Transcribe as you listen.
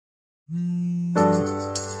Here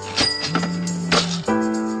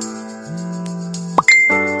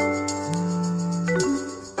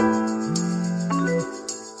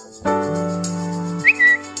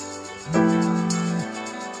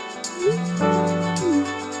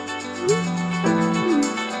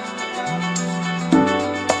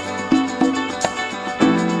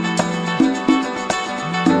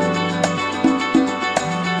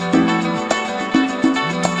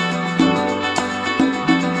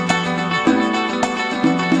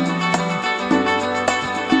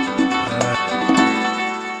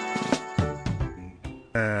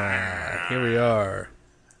we are,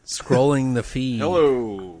 scrolling the feed.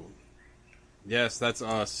 Hello. Yes, that's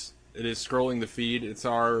us. It is Scrolling the Feed. It's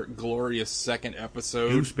our glorious second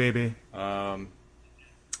episode. Oops, baby. And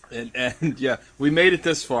yeah, we made it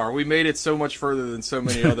this far. We made it so much further than so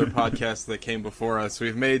many other podcasts that came before us.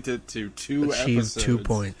 We've made it to two Achieved episodes. 2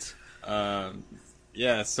 points.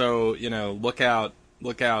 Yeah, so, look out,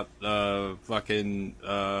 fucking,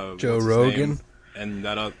 Joe what's his Rogan. name? And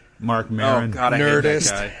that Mark Maron. Oh, God, I hate Nerdist.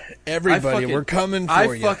 that guy. Everybody, we're coming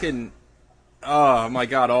for you. Oh my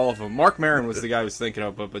God, all of them. Mark Maron was the guy I was thinking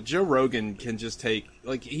of, but Joe Rogan can just take,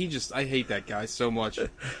 I hate that guy so much.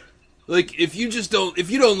 Like, if you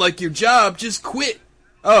don't like your job, just quit.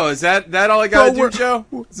 Oh, is that all I gotta do, Joe?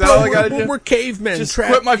 Is that all I gotta do? We're cavemen. Just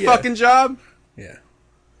quit my fucking job? Yeah.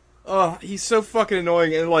 Oh, he's so fucking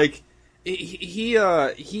annoying, and he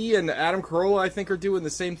and Adam Carolla, I think, are doing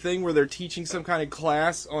the same thing where they're teaching some kind of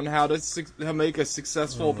class on how to make a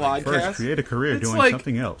successful podcast. First, create a career doing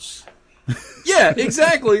something else. Yeah,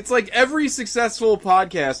 exactly. It's like every successful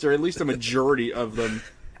podcaster, at least a majority of them,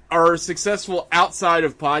 are successful outside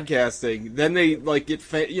of podcasting. Then they they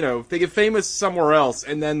get famous somewhere else,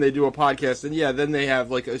 and then they do a podcast, and then they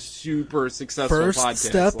have a super successful podcast. First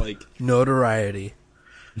step, notoriety.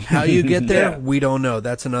 How you get there, we don't know.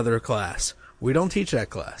 That's another class. We don't teach that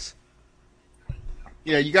class.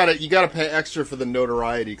 Yeah, you gotta pay extra for the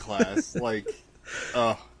notoriety class.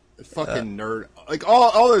 Fucking nerd.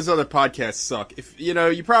 All those other podcasts suck. If you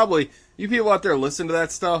people out there listen to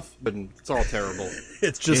that stuff, but it's all terrible.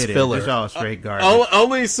 It's just filler. It's all straight garbage.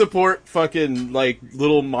 Only support fucking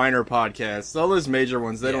little minor podcasts. All those major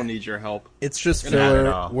ones, they don't need your help. It's just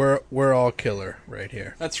filler. We're all killer right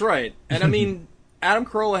here. That's right. And I mean, Adam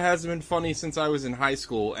Carolla hasn't been funny since I was in high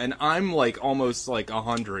school, and I'm almost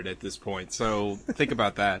 100 at this point. So think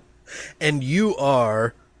about that. And you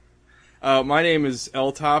are. My name is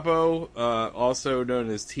El Topo, also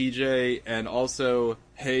known as TJ, and also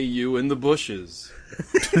Hey You in the Bushes.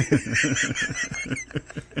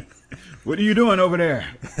 What are you doing over there?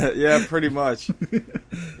 Yeah, pretty much.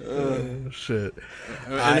 Shit.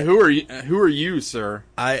 And who are you, sir?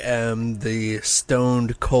 I am the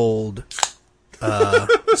stoned cold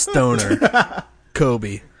stoner,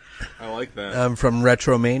 Kobe. I like that. I'm from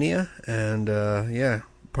Retromania, and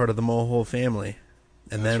part of the Mulehole family.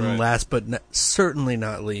 And That's then right. last but certainly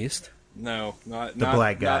not least. No, not The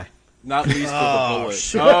black guy. Not least with the bullet.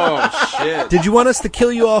 Shit. Oh, shit. Did you want us to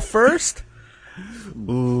kill you off first?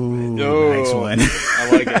 Ooh, No. nice one.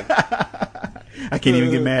 I like it. I can't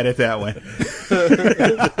even get mad at that one.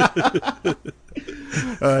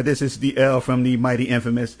 This is the L from the mighty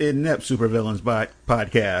infamous Inept Supervillains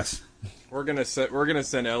podcast. We're gonna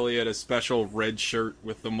send Elliot a special red shirt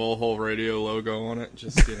with the Mulehole Radio logo on it.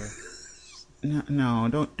 Just No,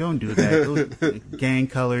 don't do that. Those gang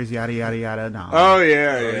colors, yada yada yada. No. Oh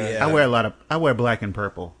yeah. I wear black and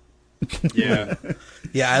purple. Yeah.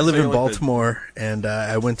 Yeah, I live in Baltimore, and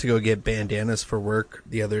I went to go get bandanas for work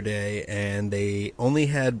the other day, and they only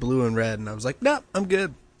had blue and red, and I was like, no, I'm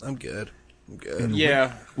good.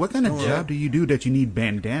 Yeah. What kind of job do you do that you need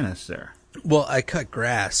bandanas, sir? Well, I cut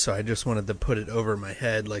grass, so I just wanted to put it over my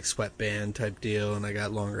head, like sweatband type deal, and I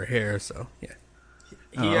got longer hair, so yeah.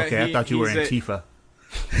 I thought you were Antifa.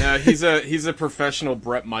 No, he's a professional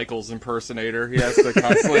Bret Michaels impersonator. He has to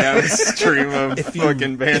constantly have a stream of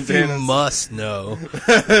fucking bandanas. If you must know.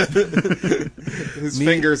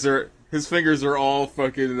 His fingers are all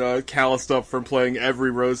fucking calloused up from playing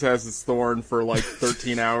Every Rose Has Its Thorn for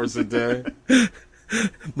 13 hours a day.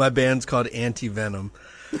 My band's called Anti-Venom.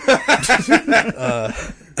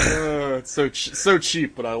 It's so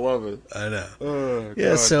cheap, but I love it. I know. Oh,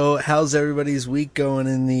 yeah. God. So, how's everybody's week going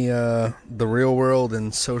in the real world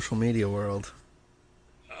and social media world?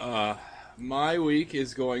 My week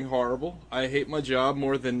is going horrible. I hate my job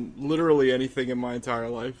more than literally anything in my entire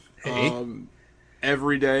life. Hey.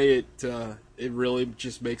 Every day, it really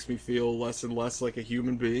just makes me feel less and less like a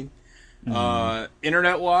human being.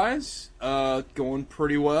 Internet-wise, going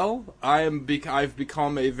pretty well. I've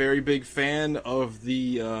become a very big fan of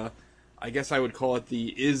the I guess I would call it the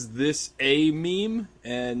 "Is This a Meme?"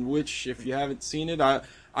 And which, if you haven't seen it,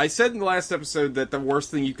 I said in the last episode that the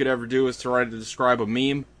worst thing you could ever do is to try to describe a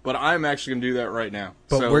meme, but I'm actually going to do that right now.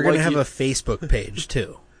 But so, we're going to have a Facebook page,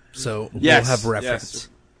 too. So we'll have reference.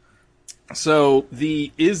 Yes. So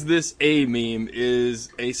the "Is This a Meme?" is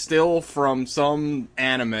a still from some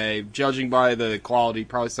anime, judging by the quality,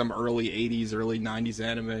 probably some early 80s, early 90s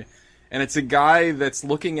anime. And it's a guy that's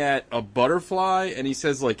looking at a butterfly, and he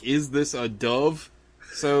says, like, "Is this a dove?"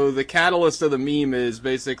 So the catalyst of the meme is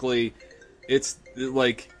basically, it's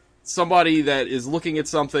like somebody that is looking at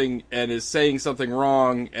something and is saying something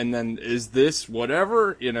wrong, and then, "Is this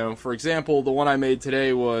whatever?" You know, for example, the one I made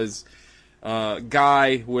today was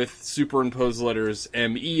guy with superimposed letters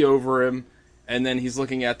M-E over him, and then he's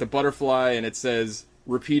looking at the butterfly, and it says,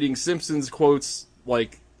 repeating Simpsons quotes,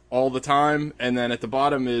 like, all the time, and then at the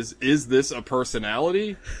bottom is this a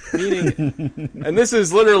personality? Meaning, and this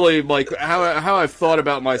is literally like how I've thought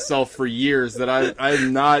about myself for years, that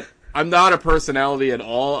I'm not a personality at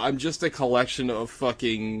all. I'm just a collection of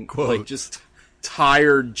fucking like just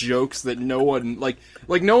tired jokes that no one like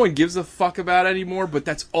no one gives a fuck about anymore, but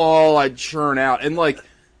that's all I churn out. And like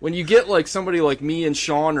when you get like somebody like me and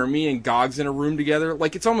Sean or me and Gogs in a room together,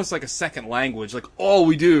 like it's almost like a second language. Like all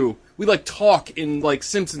we like talk in like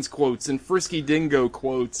Simpsons quotes and Frisky Dingo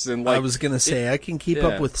quotes, and like I was gonna say I can keep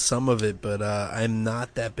up with some of it, but I'm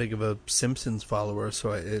not that big of a Simpsons follower,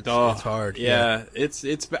 so it's hard. Yeah, it's.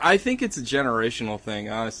 I think it's a generational thing,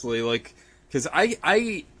 honestly. Like, because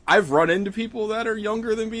I've run into people that are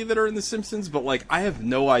younger than me that are in the Simpsons, but like I have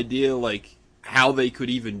no idea like how they could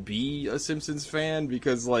even be a Simpsons fan,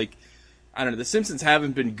 because like I don't know, the Simpsons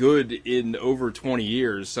haven't been good in over 20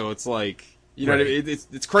 years, so it's like, you know, right.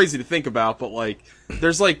 It's crazy to think about, but like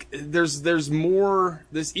there's more,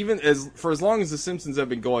 this, even for as long as the Simpsons have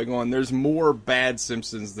been going on, there's more bad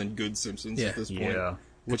Simpsons than good Simpsons at this point,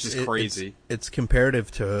 which is crazy. It's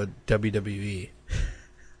comparative to WWE.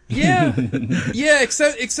 Yeah, yeah.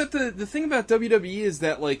 Except the thing about WWE is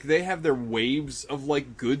that like they have their waves of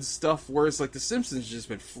like good stuff, whereas like the Simpsons just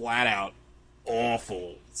been flat out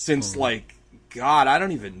awful since like God, I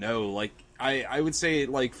don't even know. Like I would say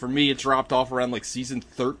like for me it dropped off around like season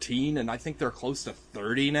 13, and I think they're close to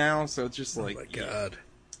 30 now. So it's just like, oh my God.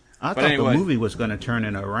 I thought the movie was going to turn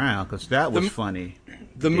it around because that was funny.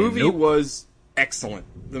 The movie was excellent.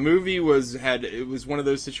 The movie was one of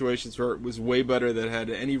those situations where it was way better than it had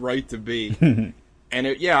any right to be. And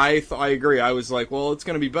I agree. I was like, well, it's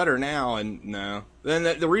going to be better now, and no. Then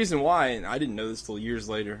the reason why, and I didn't know this till years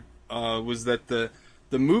later, was that the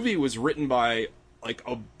movie was written by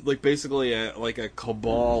basically a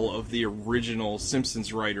cabal of the original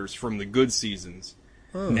Simpsons writers from the good seasons.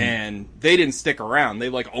 And they didn't stick around. They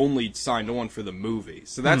like only signed on for the movie.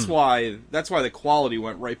 So that's why the quality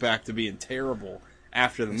went right back to being terrible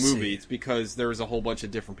after the movie. It's because there was a whole bunch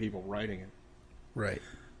of different people writing it. Right.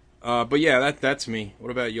 But yeah, that's me.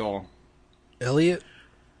 What about y'all? Elliot?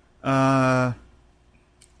 I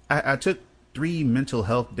took 3 mental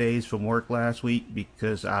health days from work last week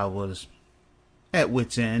because I was at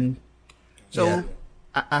wit's end. So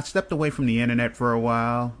I stepped away from the internet for a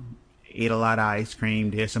while. Ate a lot of ice cream,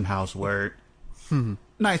 did some housework.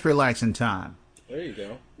 Nice, relaxing time. There you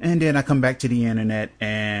go. And then I come back to the internet,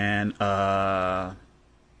 and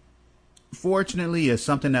fortunately,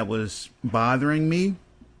 something that was bothering me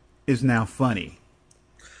is now funny.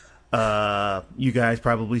 You guys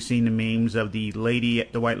probably seen the memes of the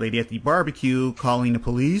white lady at the barbecue calling the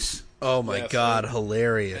police. Oh my God,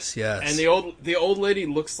 hilarious, yes. And the old lady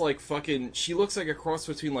looks like she looks like a cross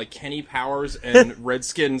between like Kenny Powers and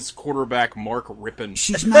Redskins quarterback Mark Rippon.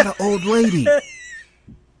 She's not an old lady.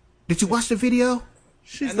 Did you watch the video?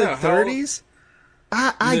 She's like 30s?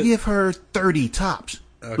 I give her 30 tops.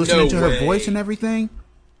 Okay. Listening to her voice and everything.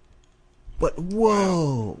 But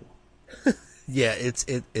whoa. Yeah,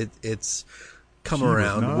 it's come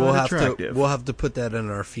around. We'll have to put that in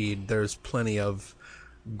our feed. There's plenty of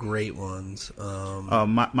great ones.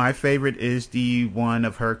 My favorite is the one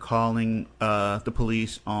of her calling the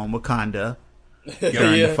police on Wakanda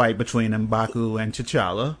during the fight between M'Baku and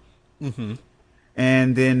T'Challa. Mm-hmm.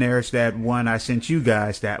 And then there's that one I sent you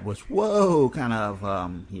guys that was kind of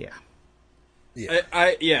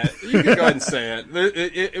Yeah, you can go ahead and say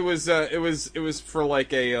it. It was for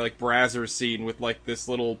like a Brazzers scene with like this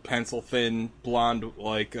little pencil thin blonde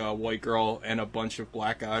white girl and a bunch of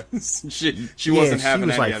black guys. she wasn't having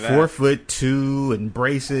any like of that. 4'2" and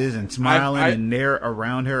braces and smiling and they're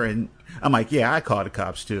around her, and I'm like, yeah, I call the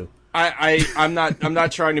cops too. I'm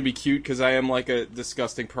not trying to be cute because I am like a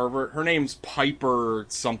disgusting pervert. Her name's Piper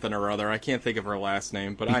something or other. I can't think of her last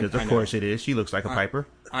name, but of course it is. She looks like a Piper.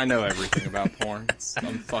 I know everything about porn.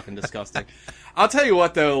 I'm fucking disgusting. I'll tell you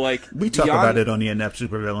what, though, like... We talk about it on the Inept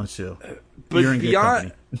Supervillains, too. But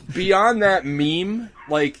beyond that meme,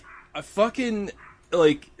 like, a fucking...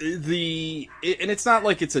 Like, and it's not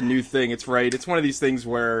like it's a new thing, it's right. It's one of these things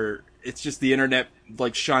where it's just the internet,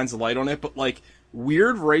 like, shines a light on it, but, like,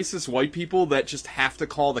 weird racist white people that just have to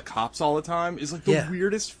call the cops all the time is, like, the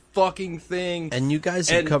weirdest fucking thing. And you guys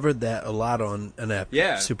have covered that a lot on Inept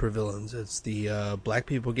Supervillains. It's the black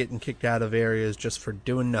people getting kicked out of areas just for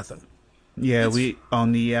doing nothing. Yeah, we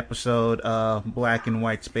on the episode Black and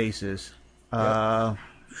White Spaces,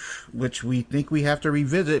 which we think we have to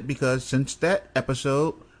revisit because since that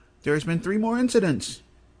episode, there's been 3 more incidents.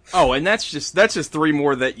 Oh, and that's just 3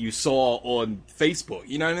 more that you saw on Facebook.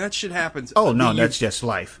 You know, I mean, that shit happens. Oh no, that's just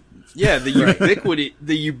life. Yeah, the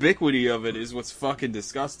ubiquity of it is what's fucking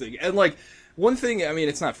disgusting. And like one thing, I mean,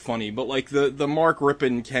 it's not funny, but like the Mark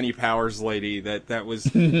Rippon Kenny Powers lady that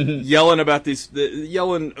was yelling about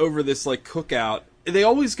yelling over this like cookout. They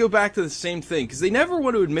always go back to the same thing because they never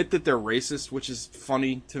want to admit that they're racist, which is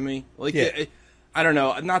funny to me. Like, I don't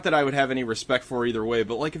know, not that I would have any respect for either way,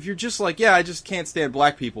 but like if you're just like, I just can't stand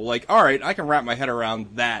black people. Like, all right, I can wrap my head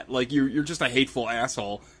around that. Like, you're just a hateful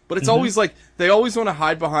asshole. But it's always like they always want to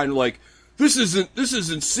hide behind like this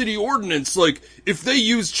isn't city ordinance. Like if they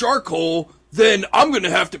use charcoal, then I'm gonna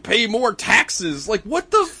have to pay more taxes. Like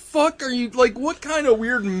what the fuck are you like? What kind of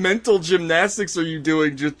weird mental gymnastics are you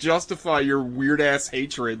doing to justify your weird ass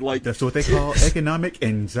hatred? Like that's what they call economic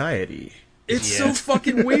anxiety. It's so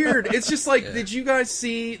fucking weird. It's just like, did you guys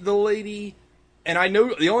see the lady? And I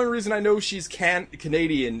know the only reason I know she's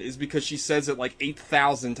Canadian is because she says it like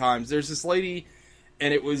 8,000 times. There's this lady.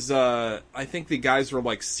 And it was, I think the guys were,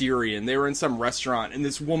 like, Syrian. They were in some restaurant, and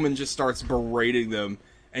this woman just starts berating them.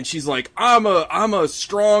 And she's like, I'm a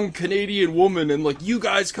strong Canadian woman, and, like, you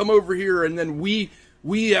guys come over here, and then we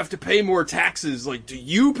have to pay more taxes. Like, do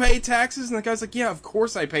you pay taxes? And the guy's like, yeah, of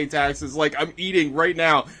course I pay taxes. Like, I'm eating right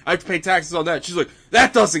now. I have to pay taxes on that. She's like,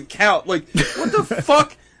 that doesn't count. Like, what the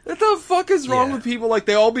fuck? What the fuck is wrong with people? Like,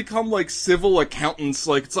 they all become, like, civil accountants.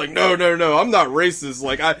 Like, it's like, no, I'm not racist.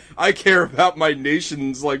 Like, I care about my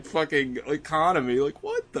nation's, like, fucking economy. Like,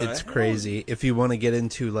 what the It's hell? Crazy. If you want to get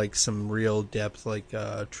into, like, some real depth, like,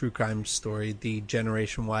 true crime story, the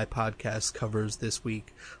Generation Y podcast covers this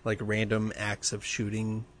week, like, random acts of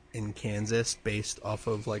shooting in Kansas based off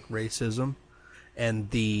of, like, racism. And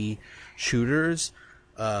the shooters,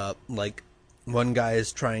 like, one guy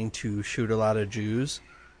is trying to shoot a lot of Jews,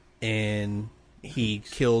 and he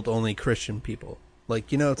killed only Christian people.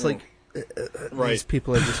 Like, you know, it's like these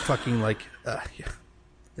people are just fucking like,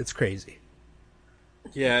 it's crazy.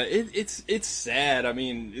 Yeah, it's sad. I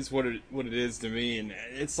mean, it's what it is to me, and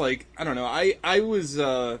it's like, I don't know. I was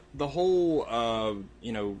the whole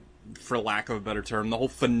you know, for lack of a better term, the whole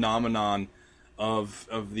phenomenon of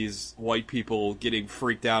these white people getting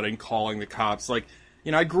freaked out and calling the cops. Like,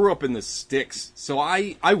 you know, I grew up in the sticks, so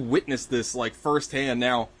I witnessed this like firsthand.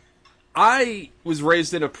 Now, I was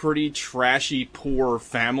raised in a pretty trashy, poor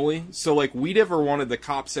family, so, like, we never wanted the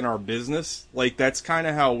cops in our business. Like, that's kind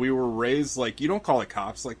of how we were raised. Like, you don't call the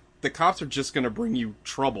cops. Like, the cops are just gonna bring you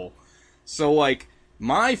trouble. So, like,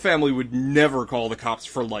 my family would never call the cops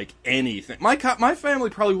for, like, anything. My family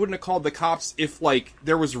probably wouldn't have called the cops if, like,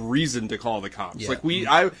 there was reason to call the cops. Yeah.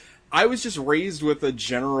 Like, I was just raised with a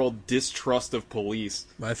general distrust of police.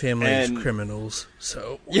 My family is criminals,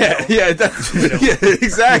 so yeah, exactly.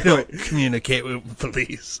 We don't communicate with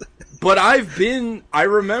police. But I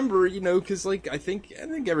remember, you know, because like I think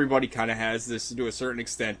everybody kind of has this to a certain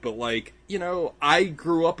extent. But like, you know, I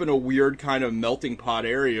grew up in a weird kind of melting pot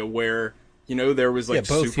area where, you know, there was like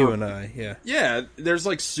both you and I, yeah, there's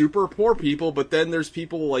like super poor people, but then there's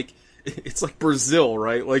people like. It's like Brazil,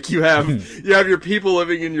 right? Like you have your people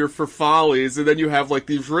living in your favelas, and then you have like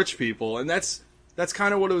these rich people, and that's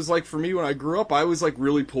kind of what it was like for me when I grew up. I was like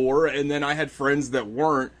really poor, and then I had friends that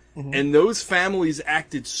weren't, and those families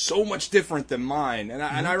acted so much different than mine. And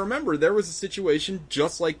I remember there was a situation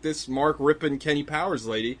just like this Mark Rippon Kenny Powers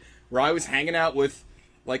lady, where I was hanging out with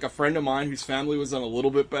like a friend of mine whose family was on a little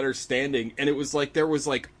bit better standing, and it was like there was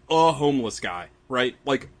like a homeless guy, right?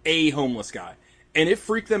 Like a homeless guy. And it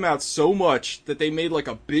freaked them out so much that they made, like,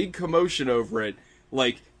 a big commotion over it.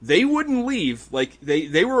 Like, they wouldn't leave. Like,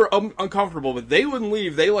 they were uncomfortable, but they wouldn't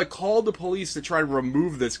leave. They, like, called the police to try to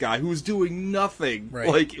remove this guy who was doing nothing. Right.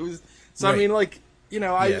 Like, it was... So, right. I mean, like, you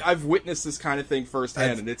know, I've witnessed this kind of thing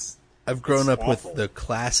firsthand, and I've grown up awful. With the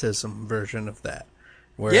classism version of that.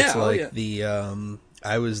 Where it's like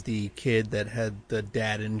I was the kid that had the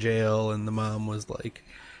dad in jail, and the mom was, like...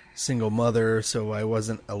 single mother, so I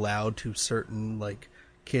wasn't allowed to certain like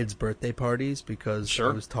kids' birthday parties because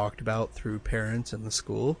Sure. it was talked about through parents in the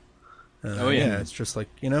school. Oh, yeah. It's just like,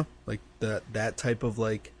 like that type of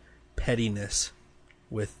like pettiness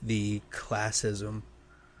with the classism.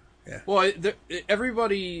 Well,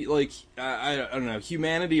 everybody, like, I don't know,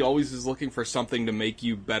 humanity always is looking for something to make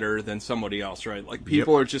you better than somebody else, right? Like,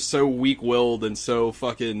 people are just so weak-willed and so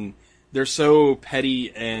fucking, they're so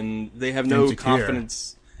petty and they have no Insecure.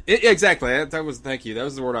 confidence. Exactly, thank you, that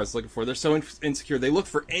was the word I was looking for. They're so insecure, they look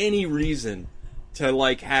for any reason to,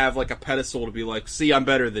 like, have, like, a pedestal to be like, see, I'm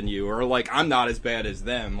better than you, or, like, I'm not as bad as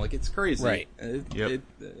them. Like, it's crazy. Right.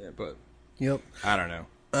 But, Yep. I don't know.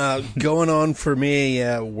 Going on for me,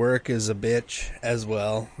 work is a bitch as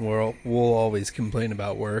well. We'll always complain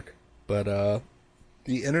about work, but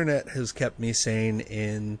the internet has kept me sane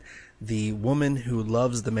in the woman who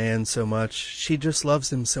loves the man so much. She just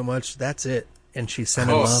loves him so much. That's it. And she sent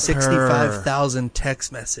him Love 65,000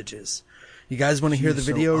 text messages. You guys want to hear the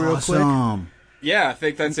video real quick? Yeah, I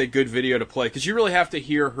think that's a good video to play, because you really have to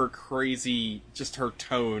hear her crazy, just her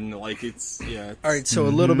tone, like, it's, yeah. All right, so a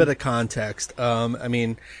little bit of context. I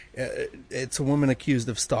mean, it's a woman accused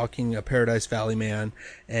of stalking a Paradise Valley man,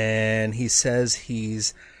 and he says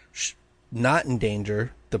he's not in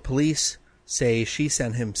danger. The police say she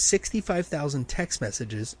sent him 65,000 text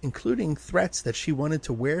messages, including threats that she wanted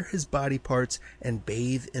to wear his body parts and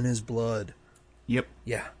bathe in his blood. Yep.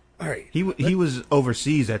 Yeah. All right. He was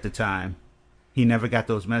overseas at the time. He never got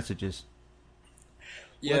those messages.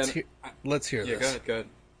 Yeah, Let's hear yeah, this. go ahead.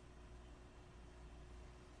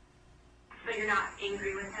 But you're not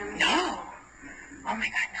angry with him? No. Oh my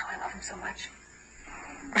God, no, I love him so much.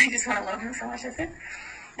 I just want to love him so much, that's it.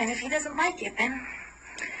 And if he doesn't like it, then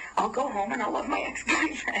I'll go home and I'll love my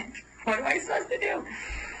ex-boyfriend. What am I supposed to do?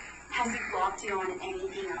 Has he blocked you on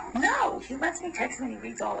anything else? No, he lets me text him and he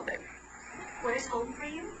reads all of it. Where's home for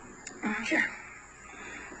you? Here,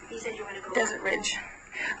 You said you want to go Desert back. Ridge.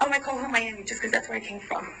 Oh, I call home Miami just because that's where I came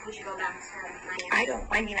from. Would you go back to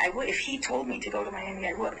Miami? I would. If he told me to go to Miami,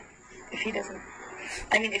 I would. If he doesn't,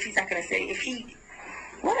 if he's not going to say,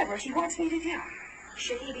 whatever he wants me to do.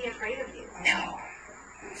 Should he be afraid of you? No.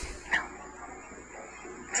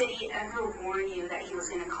 Did he ever warn you that he was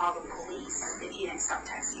going to call the police if you didn't stop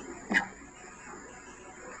texting? No.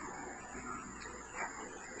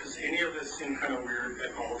 Does any of this seem kind of weird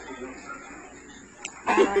at all to you?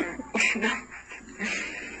 No.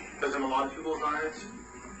 Because in a lot of people's eyes,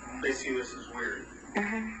 they see this as weird.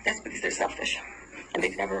 That's because they're selfish. And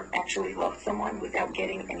they've never actually loved someone without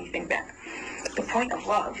getting anything back. The point of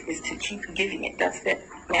love is to keep giving it. That's the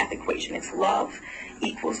math equation. It's love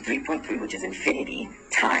equals 3.3, which is infinity,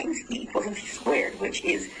 times E equals MC squared, which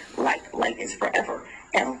is light. Light is forever.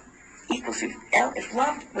 L equals to L. If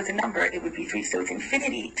love was a number, it would be 3. So it's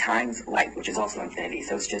infinity times light, which is also infinity.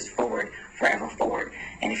 So it's just forward, forever forward.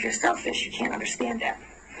 And if you're selfish, you can't understand that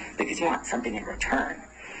because you want something in return.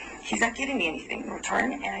 He's not giving me anything in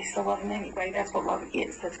return, and I still love him anyway. That's what love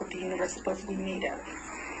is. That's what the universe is supposed to be made of.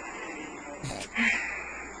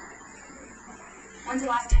 When's the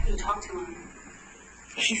last time you talked to him?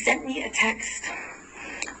 He sent me a text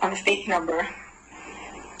on a fake number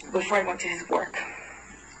before I went to his work.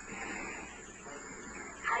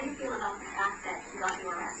 How do you feel about the fact that he got you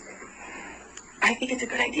arrested? I think it's a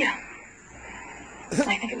good idea.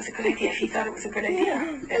 I think it was a good idea. If he thought it was a good idea,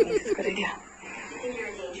 that means it's a good idea. Do you think you're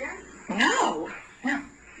in danger? No.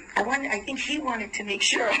 I think he wanted to make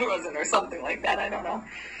sure I wasn't or something like that. I don't know.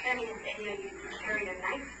 I mean, you carried a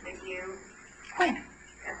knife with you. When?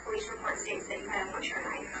 A police report states that you had a butcher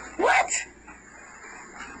knife. What?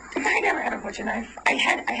 I never had a butcher knife. I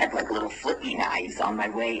had like little flippy knives on my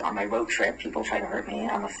road trip. People try to hurt me.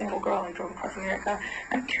 I'm a single girl. I drove across America.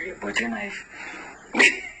 I don't carry a butcher knife.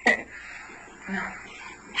 No.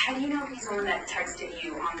 How do you know he's the one that texted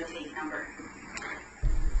you on the fake number?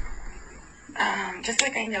 Just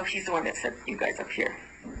like I know he's the one that set you guys up here.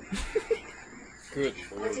 Good.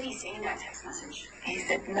 What did he say in that text message? He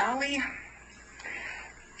said, Nolly,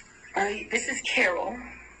 this is Carol.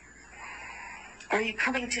 Are you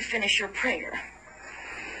coming to finish your prayer?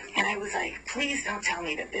 And I was like, please don't tell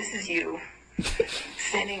me that this is you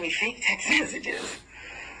sending me fake text messages.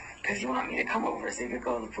 Because you want me to come over so you could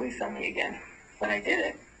call the police on me again. But I did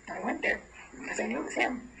it. I went there because I knew it was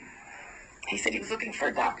him. He said he was looking for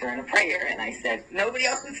a doctor and a prayer. And I said, nobody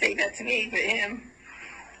else would say that to me but him.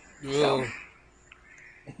 So,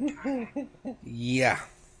 Yeah.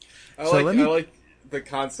 I So let me- like the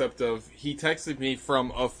concept of he texted me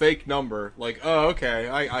from a fake number. Like, oh, okay,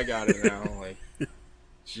 I got it now. Like,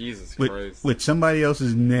 Jesus Christ. with somebody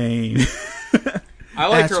else's name I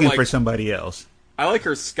like asking her for somebody else. I like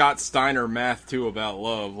her Scott Steiner math too about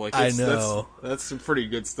love. Like I know. that's some pretty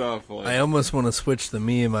good stuff. Like, I almost want to switch the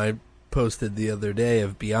meme I posted the other day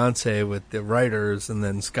of Beyonce with the writers and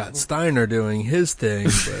then Scott Steiner doing his thing.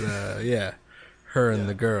 But yeah, her and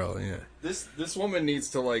the girl. Yeah. This woman needs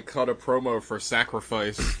to like cut a promo for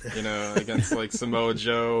Sacrifice, against like Samoa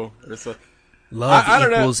Joe or something. Love I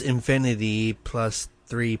don't equals infinity plus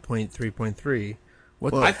 3.3.3.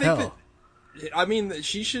 What the hell? I mean,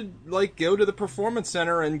 she should like go to the Performance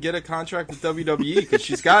Center and get a contract with WWE because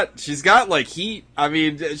she's got like heat. I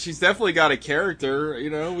mean, she's definitely got a character.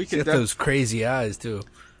 We She's could got those crazy eyes too.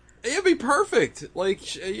 It'd be perfect. Like,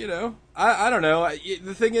 I don't know.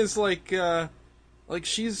 The thing is, like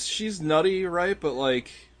she's nutty, right? But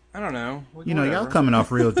like, I don't know. Like, y'all coming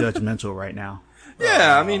off real judgmental right now.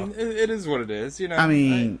 Yeah, I mean, it is what it is. I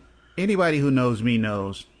mean, anybody who knows me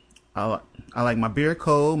knows I like my beer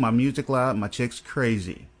cold, my music loud, my chicks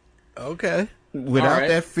crazy. Okay. Without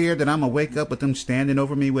that fear that I'm gonna wake up with them standing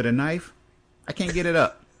over me with a knife, I can't get it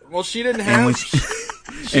up. Well, she didn't have.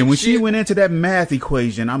 And when she went into that math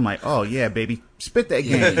equation, I'm like, oh yeah, baby, spit that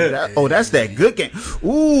game. That's that good game.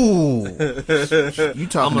 Ooh, you talking to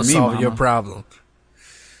me, I'm gonna solve mama. your problem.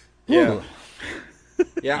 Yeah. Ooh.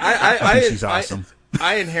 Yeah, I think she's awesome.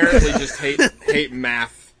 I inherently just hate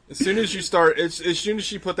math. As soon as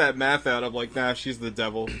she put that math out, I'm like, nah, she's the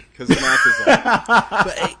devil because math is like.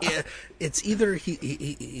 But it's either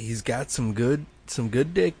he's got some good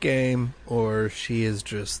dick game, or she is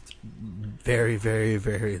just very, very,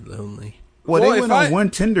 very lonely. Well, they went on one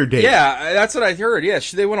Tinder date. Yeah, that's what I heard. Yeah,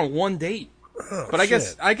 they went on one date. But I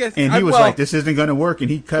guess, and he was like, "This isn't going to work," and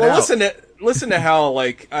he cut out. Listen to how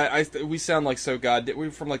like we sound like so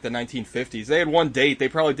we're from like the 1950s. They had one date. They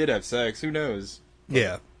probably did have sex. Who knows?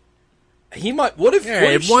 Yeah. He might. What if? Yeah,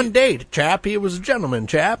 what if one date, chap? He was a gentleman,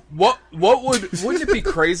 chap. Wouldn't it be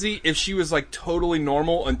crazy if she was like totally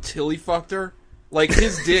normal until he fucked her? Like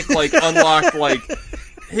his dick like unlocked like.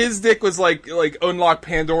 His dick was like unlocked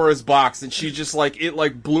Pandora's box, and she just like it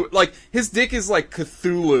like blew like his dick is like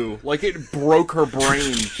Cthulhu, like it broke her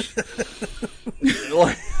brain,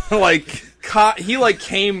 he like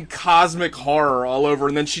came cosmic horror all over,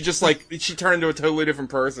 and then she just like she turned into a totally different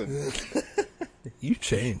person. You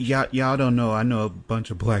changed. Y'all don't know. I know a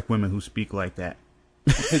bunch of black women who speak like that.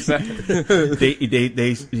 Exactly.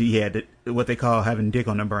 they what they call having dick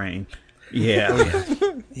on the brain. Yeah.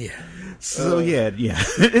 Yeah. So yeah,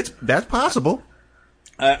 that's possible.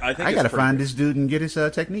 I think I gotta find this dude and get his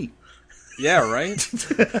technique. Yeah, right.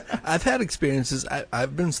 I've had experiences.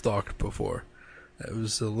 I've been stalked before. It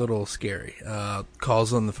was a little scary.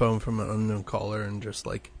 Calls on the phone from an unknown caller and just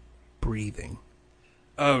like breathing.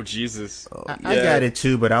 Oh Jesus! I got it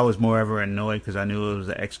too, but I was more ever annoyed because I knew it was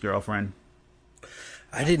an ex-girlfriend.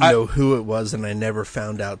 I didn't know who it was, and I never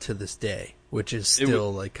found out to this day, which is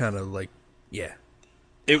still like kind of like, yeah.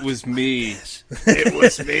 It was me. It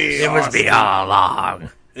was me. It was me all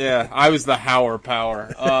along. Yeah, I was the Howard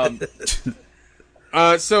Power.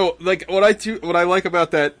 So like what I like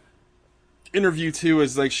about that interview too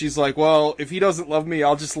is like she's like, well, if he doesn't love me,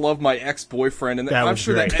 I'll just love my ex-boyfriend, and I'm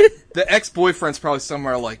sure that the ex-boyfriend's probably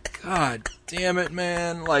somewhere like, God damn it,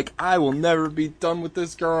 man! Like I will never be done with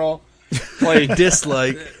this girl. Like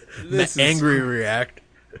dislike, angry react.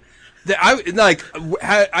 How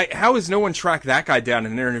has no one tracked that guy down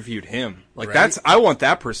and interviewed him? Like right? I want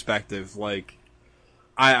that perspective. Like,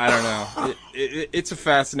 I don't know. It's a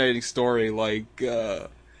fascinating story. Like, I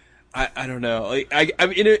don't know. Like, I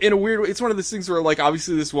mean, in a weird way, it's one of those things where like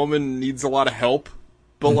obviously this woman needs a lot of help,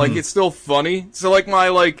 but like it's still funny. So like my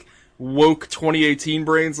like woke 2018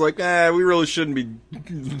 brain's like, we really shouldn't be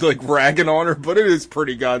like ragging on her, but it is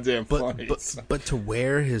pretty goddamn funny. But to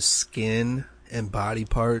wear his skin and body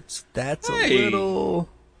parts, that's a little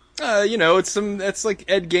it's like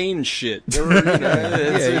Ed Gein shit. It's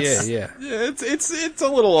a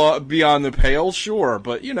little beyond the pale, sure,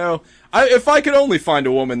 but if I could only find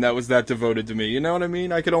a woman that was that devoted to me, you know what I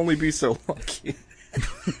mean? I could only be so lucky.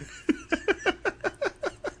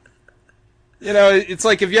 It's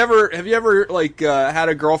like, have you ever like had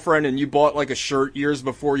a girlfriend and you bought like a shirt years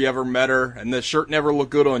before you ever met her, and the shirt never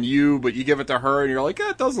looked good on you, but you give it to her and you're like,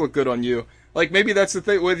 it does look good on you. Like maybe that's the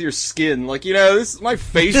thing with your skin. Like my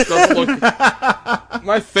face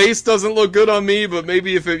doesn't look good on me, but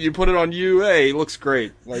maybe if you put it on you, hey, it looks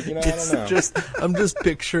great. Like I don't know. I'm just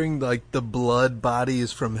picturing like the blood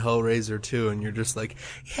bodies from Hellraiser 2, and you're just like,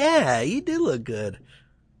 yeah, you do look good.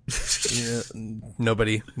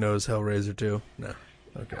 Nobody knows Hellraiser 2. No.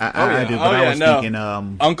 Okay. I do, but I was thinking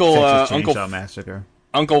Uncle Chainsaw Massacre.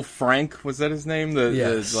 Uncle Frank, was that his name?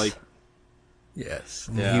 Yes. Yes.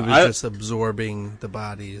 And Yeah, he was just absorbing the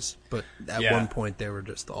bodies, but at Yeah. one point they were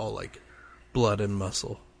just all like blood and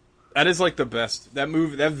muscle. That is like the best. That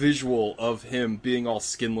movie, that visual of him being all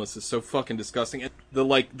skinless is so fucking disgusting. And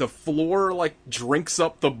the floor like drinks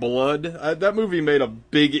up the blood. That movie made a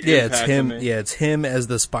big Yeah, impact it's him. on me. Yeah, it's him as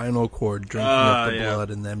the spinal cord drinking up the yeah.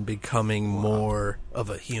 blood and then becoming more of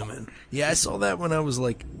a human. Yeah, I saw that when I was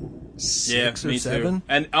like 6 or me 7. too.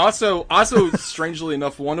 And also, strangely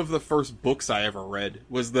enough, one of the first books I ever read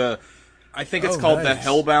was I think it's called nice. The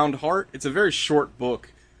Hellbound Heart. It's a very short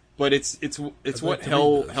book, but it's what like to read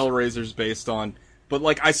those. Hellraiser's based on. But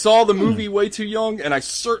like, I saw the movie way too young, and I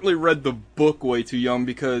certainly read the book way too young,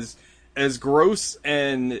 because as gross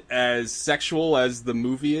and as sexual as the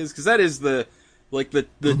movie is, because that is the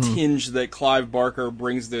tinge that Clive Barker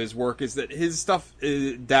brings to his work, is that his stuff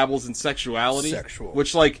dabbles in sexuality, Sexual.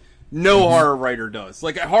 which like no horror writer does.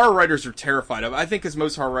 Like, horror writers are terrified of it. I think because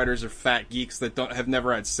most horror writers are fat geeks that have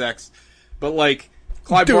never had sex, but like,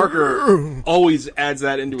 Clive Barker always adds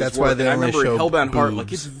that into That's his work. why they And I only remember in show Hellbound Heart, boobs.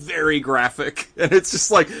 like, it's very graphic. And it's just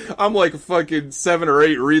like, I'm like fucking 7 or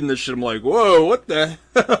 8 reading this shit. I'm like, whoa, what the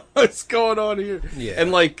what's going on here? Yeah.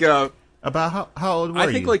 And like, About how old were you?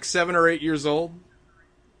 I think like 7 or 8 years old.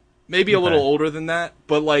 Maybe a little Okay. older than that.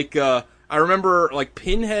 But like, I remember like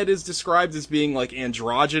Pinhead is described as being like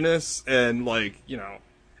androgynous, and like, you know,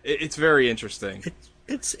 it's very interesting.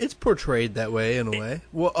 It's portrayed that way in a way.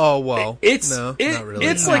 No, not really.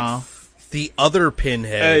 It's No. like the other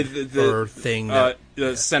Pinhead the thing. the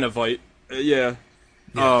That, Cenobite. Yeah.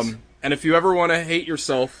 Yes. And if you ever want to hate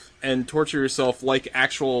yourself and torture yourself like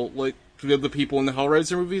the people in the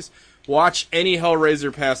Hellraiser movies, watch any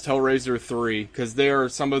Hellraiser past Hellraiser 3, because they are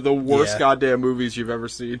some of the worst Yeah. goddamn movies you've ever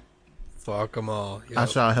seen. fuck them all. I Yep.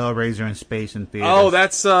 saw Hellraiser in space in theaters. Oh,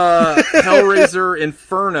 that's Hellraiser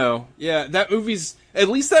Inferno. Yeah, that movie's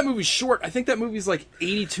short. I think that movie's like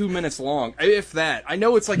 82 minutes long, if that. I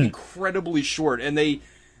know it's like incredibly short, and they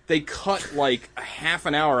cut like a half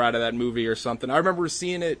an hour out of that movie or something. I remember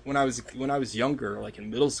seeing it when I was younger, like in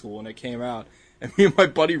middle school, when it came out. And me and my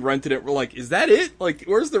buddy rented it. We're like, "Is that it? Like,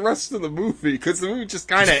 where's the rest of the movie?" Because the movie just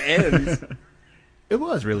kind of ends. It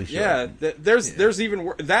was really short. Yeah, there's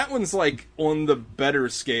even that one's like on the better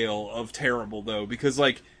scale of terrible, though, because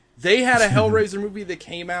like they had a Hellraiser movie that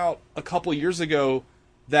came out a couple years ago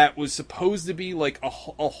that was supposed to be like a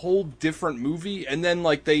whole different movie, and then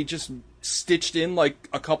like they just stitched in like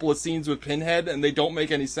a couple of scenes with Pinhead, and they don't make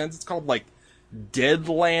any sense. It's called like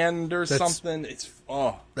Deadland or something.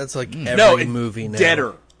 That's like every movie now.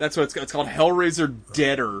 Deader. That's what it's called. Hellraiser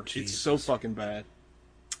Deader. It's so fucking bad.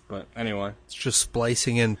 But anyway. It's just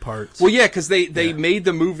splicing in parts. Well, yeah, because they made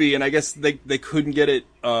the movie, and I guess they couldn't get it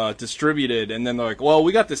distributed, and then they're like, well,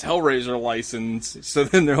 we got this Hellraiser license, so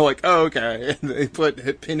then they're like, oh, okay, and they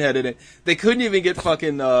put Pinhead in it. They couldn't even get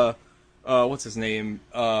fucking, what's his name,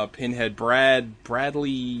 Pinhead,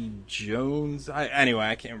 Bradley Jones? Anyway,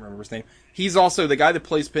 I can't remember his name. He's also the guy that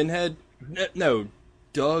plays Pinhead. No,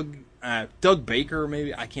 Doug Baker,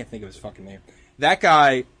 maybe? I can't think of his fucking name. That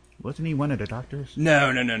guy... Wasn't he one of the doctors?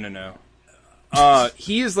 No.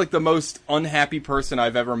 He is like the most unhappy person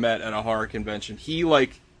I've ever met at a horror convention. He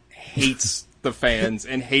like hates the fans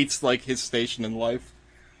and hates like his station in life.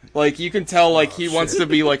 Like, you can tell like he wants to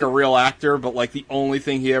be like a real actor, but like the only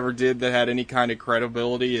thing he ever did that had any kind of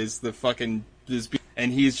credibility is the fucking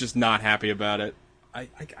and he's just not happy about it. I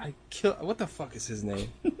kill. What the fuck is his name?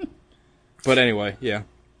 But anyway, yeah.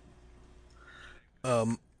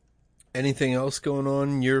 Anything else going on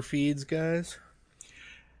in your feeds, guys?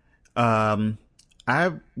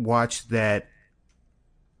 I watched that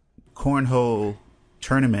cornhole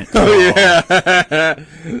tournament at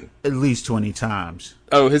least 20 times.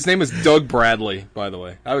 Oh, his name is Doug Bradley, by the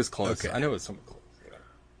way. I was close. Okay. I know it's something close.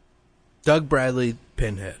 Doug Bradley,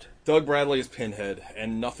 Pinhead. Doug Bradley is Pinhead,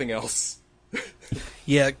 and nothing else.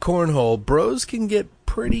 Yeah, cornhole. Bros can get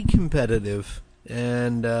pretty competitive.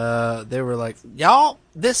 And they were like, y'all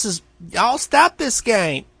stop this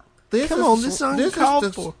game. Come on, this is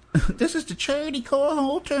uncalled for. This is the charity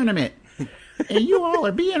cornhole tournament. And you all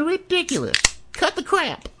are being ridiculous. Cut the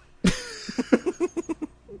crap.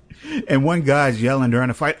 And one guy's yelling during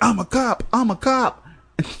a fight, I'm a cop.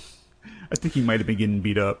 I think he might have been getting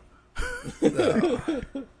beat up.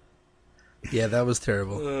 Yeah, that was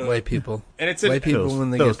terrible. White people. And it's White people when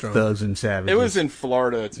they those get drunk. thugs and savages. It was in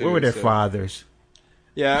Florida too. Where were their so- fathers?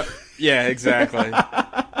 Yeah, exactly.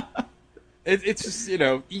 It's just, you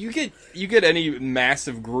know, you get any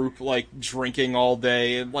massive group like drinking all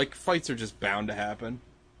day, and like fights are just bound to happen.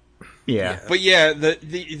 Yeah. But yeah,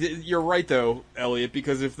 you're right though, Elliot,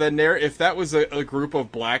 because if that was a group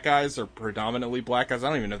of black guys or predominantly black guys, I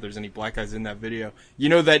don't even know if there's any black guys in that video. You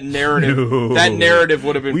know, that narrative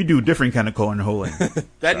would have been. We do different kind of cornholing.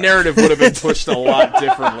 That narrative would have been pushed a lot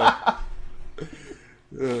differently.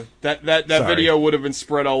 That video would have been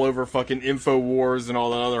spread all over fucking InfoWars and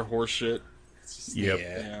all that other horse shit. Yep.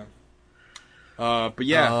 Yeah. But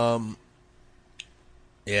yeah.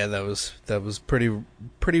 Yeah, that was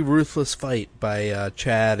pretty ruthless fight by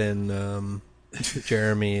Chad and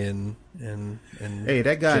Jeremy and Hey,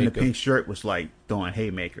 that guy in the Jacob. pink shirt was like throwing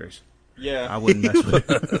haymakers. Yeah. I wouldn't mess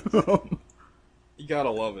with him. You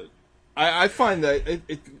gotta love it. I find that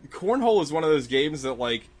cornhole is one of those games that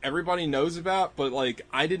like everybody knows about, but like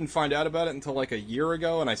I didn't find out about it until like a year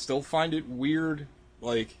ago, and I still find it weird.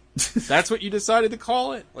 Like that's what you decided to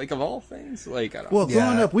call it, like of all things. Like I don't. Well,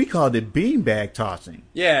 growing up, we called it beanbag tossing.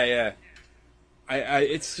 Yeah.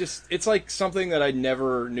 It's like something that I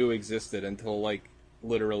never knew existed until like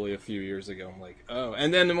literally a few years ago. I'm like, oh,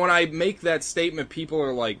 and then when I make that statement, people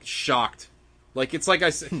are like shocked. Like it's like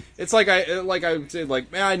I said, man,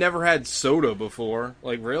 I never had soda before.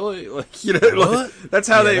 Like really, like you know, like, that's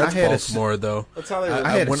how they. I had Baltimore though. That's how they.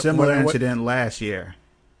 I had a similar incident last year.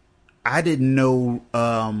 I didn't know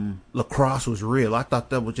lacrosse was real. I thought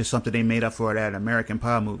that was just something they made up for that American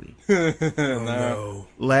Pie movie. No.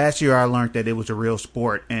 Last year, I learned that it was a real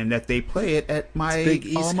sport and that they play it at my big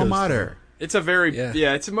East alma Coast mater. It's a very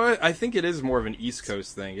I think it is more of an East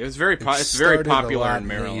Coast thing. It's very it's very popular in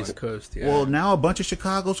Maryland. East Coast. Yeah. Well, now a bunch of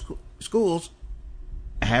Chicago schools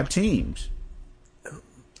have teams.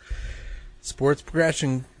 Sports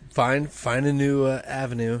progression. Find a new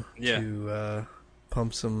avenue Yeah. to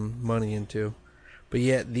pump some money into. But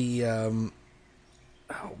yeah,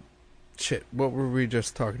 what were we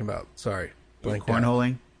just talking about? Sorry. Blanked out.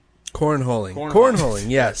 Cornholing? Cornholing,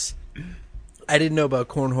 yes. I didn't know about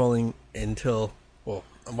cornholing until, well,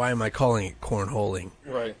 why am I calling it cornholing?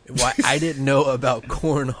 Right. Why I didn't know about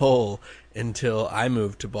cornhole until I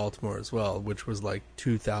moved to Baltimore as well, which was like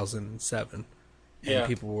 2007. Yeah. And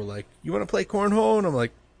people were like, "You want to play cornhole?" And I'm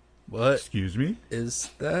like, "What Excuse me? is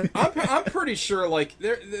that?" I'm pretty sure like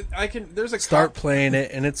there's a Start playing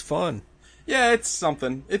it, and it's fun. Yeah, it's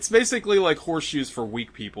something. It's basically like horseshoes for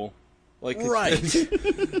weak people. Like Right.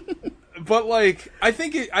 But like,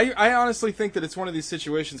 I honestly think that it's one of these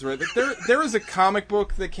situations where like, there is a comic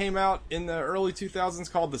book that came out in the early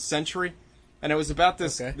 2000s called The Century, and it was about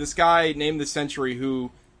this guy named The Century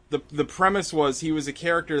who the premise was he was a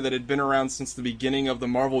character that had been around since the beginning of the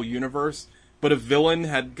Marvel Universe, but a villain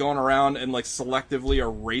had gone around and like selectively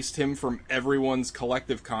erased him from everyone's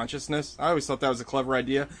collective consciousness. I always thought that was a clever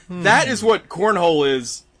idea. That is what cornhole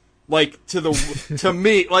is. Like to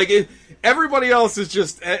me, like everybody else is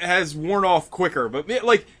just has worn off quicker, but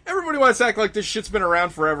like everybody wants to act like this shit's been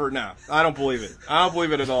around forever. No, I don't believe it. I don't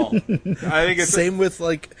believe it at all. I think it's Same with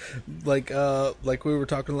like we were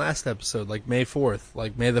talking last episode, like May 4th,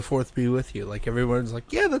 like May the 4th be with you. Like everyone's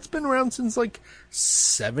like, yeah, that's been around since like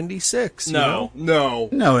 76. you know?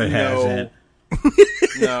 No, it hasn't.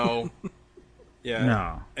 No. Yeah.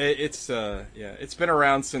 No. It's been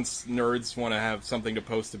around since nerds want to have something to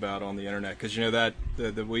post about on the internet, because you know that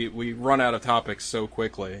we run out of topics so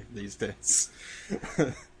quickly these days.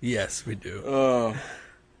 Yes, we do.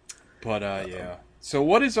 Yeah. So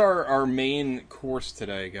what is our main course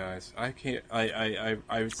today, guys? I can't.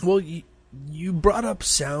 Well, you brought up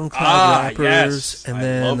SoundCloud rappers, yes. and I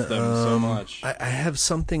then love them so much. I have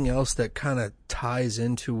something else that kind of ties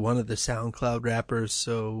into one of the SoundCloud rappers.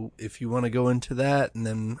 So if you want to go into that, and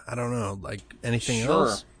then I don't know, like anything Sure.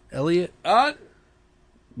 else, Elliot.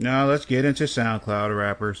 No, let's get into SoundCloud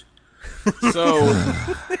rappers. So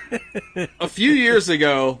a few years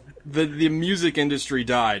ago, the music industry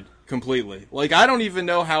died completely. Like I don't even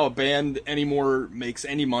know how a band anymore makes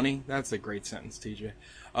any money. That's a great sentence, TJ.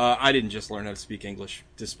 I didn't just learn how to speak English,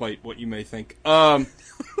 despite what you may think.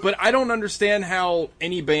 But I don't understand how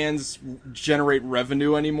any bands generate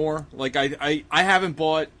revenue anymore. Like, I haven't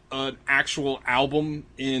bought an actual album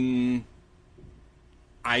in...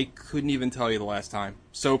 I couldn't even tell you the last time.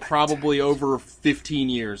 So probably over 15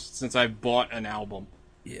 years since I've bought an album.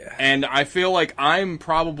 Yeah. And I feel like I'm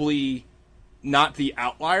probably not the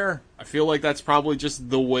outlier. I feel like that's probably just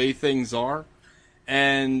the way things are.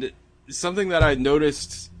 And... something that I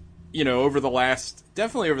noticed, you know,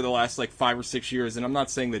 definitely over the last like 5 or 6 years, and I'm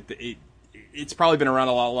not saying that it's probably been around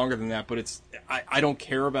a lot longer than that, but I don't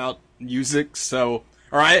care about music,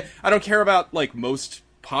 I don't care about like most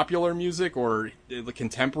popular music or the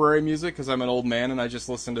contemporary music, because I'm an old man and I just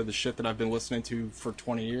listen to the shit that I've been listening to for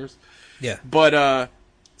 20 years. Yeah. But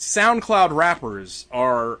SoundCloud rappers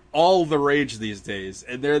are all the rage these days,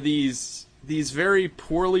 and they're these very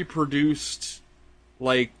poorly produced,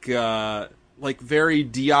 like very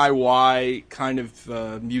DIY kind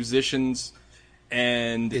of musicians,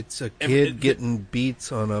 and It's a kid getting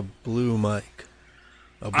beats on a blue mic,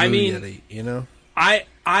 a blue Yeti, you know.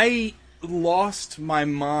 I lost my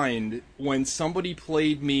mind when somebody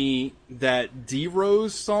played me that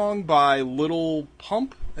D-Rose song by Lil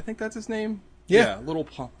Pump. I think that's his name. Yeah, Lil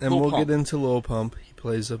Pump. And we'll get into Lil Pump. He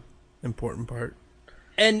plays a important part.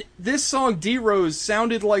 And this song, D-Rose,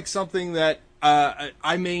 sounded like something that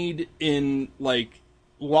I made in, like,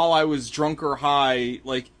 while I was drunk or high,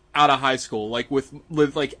 like, out of high school. Like, with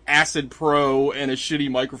like, Acid Pro and a shitty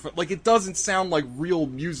microphone. Like, it doesn't sound like real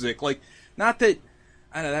music. Like, not that...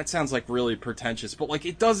 I know, that sounds, like, really pretentious. But, like,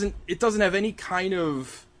 it doesn't have any kind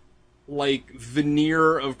of, like,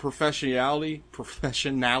 veneer of professionality.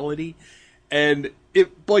 And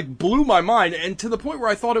it, like, blew my mind, and to the point where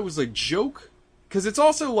I thought it was a joke. Because it's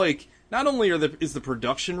also, like, not only is the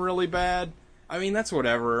production really bad, I mean, that's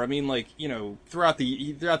whatever. I mean, like, you know, throughout the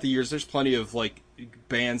years, there's plenty of, like,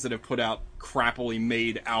 bands that have put out crappily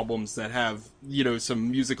made albums that have, you know,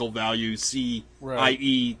 some musical value,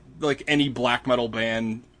 i.e., like, any black metal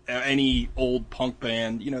band, any old punk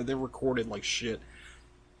band, you know, they're recorded like shit.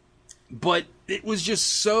 But it was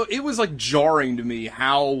just it was, like, jarring to me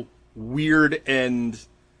how weird and,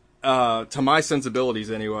 to my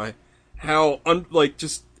sensibilities anyway, how,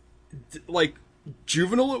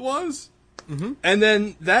 juvenile it was. Mm-hmm. And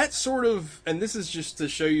then that sort of, and this is just to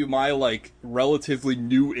show you my, like, relatively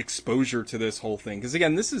new exposure to this whole thing. Because,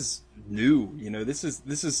 again, this is new, you know, this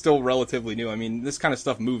is still relatively new. I mean, this kind of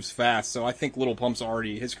stuff moves fast, so I think Lil Pump's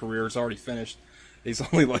his career is already finished. He's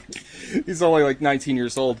only like 19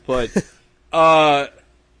 years old, but,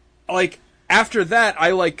 like, after that, I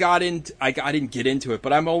didn't get into it,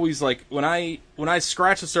 but I'm always like, when I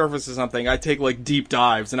scratch the surface of something, I take, like, deep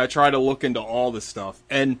dives, and I try to look into all this stuff,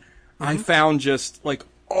 and I found just, like,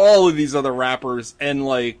 all of these other rappers, and,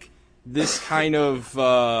 like, this kind of,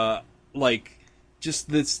 like, just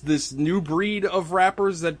this new breed of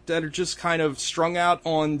rappers that are just kind of strung out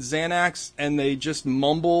on Xanax, and they just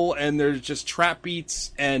mumble, and there's just trap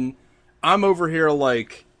beats, and I'm over here,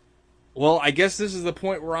 like... Well, I guess this is the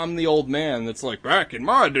point where I'm the old man that's like, back in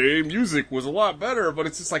my day, music was a lot better, but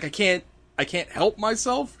it's just like I can't help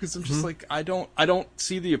myself because I'm just like I don't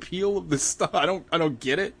see the appeal of this stuff. I don't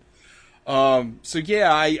get it. So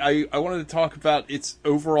yeah, I wanted to talk about its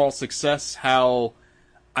overall success. How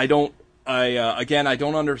I don't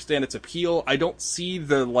understand its appeal. I don't see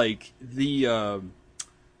the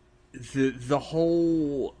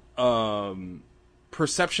whole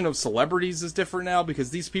perception of celebrities is different now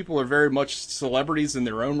because these people are very much celebrities in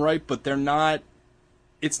their own right, but they're not.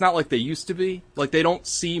 It's not like they used to be. Like they don't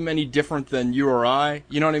seem any different than you or I.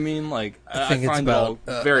 You know what I mean? Like I think it's about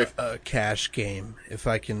a cash game. If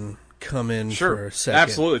I can come in for a second,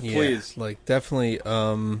 absolutely, please. Like definitely.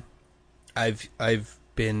 I've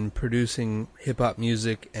been producing hip hop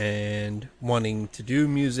music and wanting to do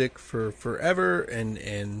music for forever, and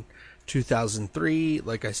in 2003,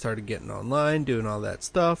 like I started getting online, doing all that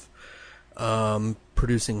stuff,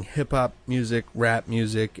 producing hip hop music, rap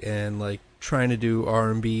music, and like trying to do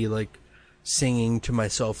R&B, like singing to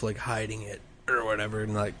myself, like hiding it or whatever,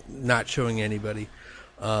 and like not showing anybody.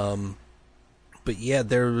 But yeah,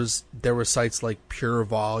 there were sites like Pure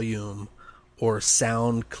Volume or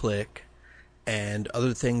SoundClick and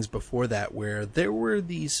other things before that where there were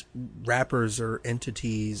these rappers or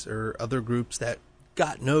entities or other groups that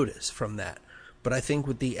got notice from that. But I think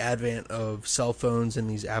with the advent of cell phones and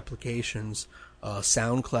these applications,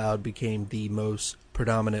 SoundCloud became the most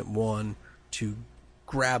predominant one to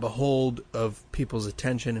grab a hold of people's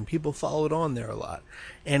attention, and people followed on there a lot.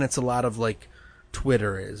 And it's a lot of like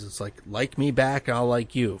Twitter is. It's like me back, I'll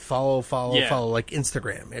like you. Follow, like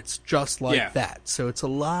Instagram. It's just like that. So it's a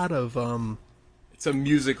lot of... It's a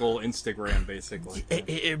musical Instagram, basically.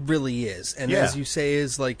 It really is. And as you say,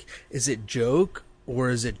 is it joke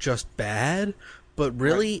or is it just bad? But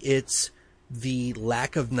really, it's the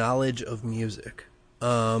lack of knowledge of music.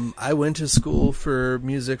 I went to school for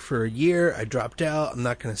music for a year. I dropped out. I'm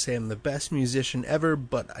not going to say I'm the best musician ever,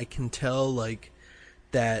 but I can tell like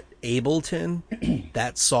that Ableton,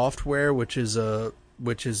 that software, which is a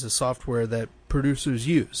software that producers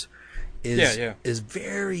use, is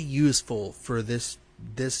very useful for this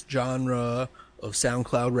genre of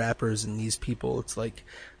SoundCloud rappers and these people. It's like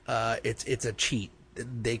it's a cheat.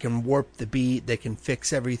 They can warp the beat, they can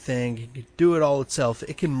fix everything, it can do it all itself.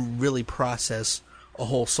 It can really process a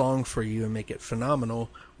whole song for you and make it phenomenal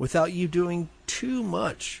without you doing too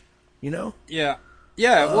much, you know? Yeah,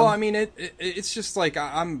 Yeah, well, I mean, it's just like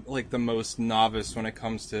I'm like the most novice when it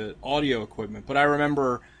comes to audio equipment. But I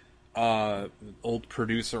remember old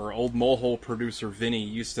Molehole producer Vinny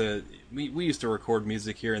used to we used to record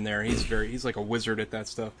music here and there. He's like a wizard at that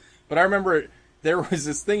stuff. But I remember there was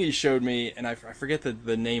this thing he showed me, and I forget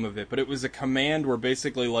the name of it, but it was a command where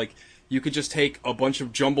basically like you could just take a bunch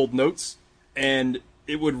of jumbled notes and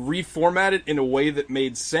it would reformat it in a way that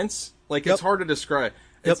made sense. Like it's hard to describe.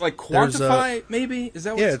 It's like quantify, maybe? Is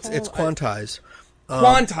that what it's called? It's quantize.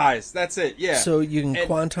 Quantize, that's it, yeah. So you can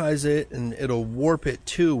quantize it, and it'll warp it,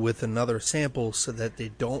 too, with another sample so that they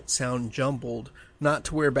don't sound jumbled. Not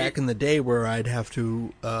to where back in the day where I'd have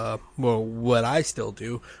to, what I still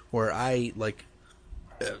do, where I,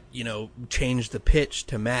 change the pitch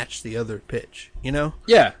to match the other pitch,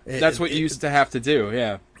 Yeah, that's what you used to have to do,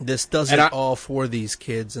 yeah. This does it all for these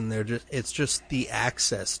kids, and it's just the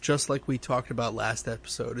access, just like we talked about last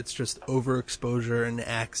episode. It's just overexposure and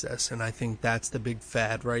access, and I think that's the big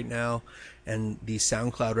fad right now. And these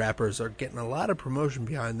SoundCloud rappers are getting a lot of promotion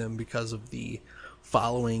behind them because of the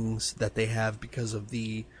followings that they have, because of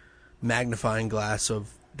the magnifying glass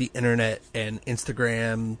of the internet and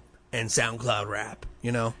Instagram and SoundCloud rap,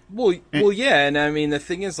 Well, yeah, and I mean, the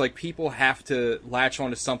thing is, like, people have to latch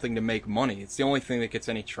onto something to make money. It's the only thing that gets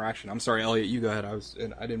any traction. I'm sorry, Elliot, you go ahead. I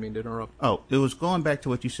didn't mean to interrupt. Oh, it was going back to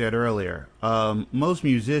what you said earlier. Most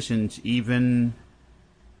musicians, even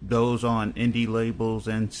those on indie labels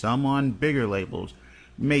and some on bigger labels,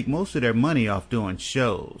 make most of their money off doing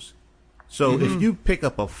shows. So if you pick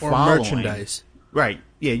up a following... Or merchandise. Right,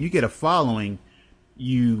 yeah, you get a following,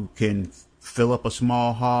 you can fill up a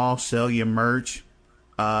small hall, sell your merch,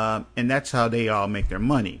 and that's how they all make their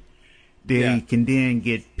money. They can then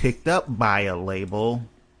get picked up by a label,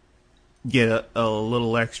 get a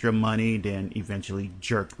little extra money, then eventually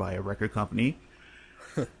jerked by a record company,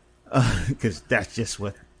 because that's just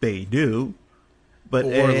what they do. But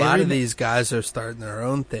a lot of these guys are starting their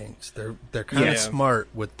own things. They're kind of smart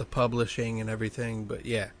with the publishing and everything. But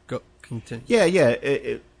go continue. Yeah.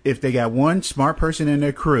 If they got one smart person in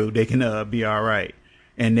their crew, they can be all right,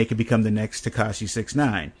 and they can become the next Tekashi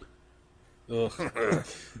 6ix9ine.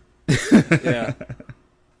 Yeah.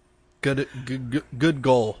 Good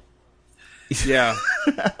goal. Yeah.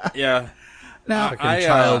 Yeah. Now,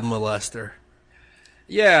 child molester.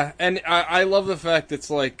 Yeah, and I love the fact it's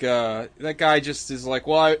like that guy just is like,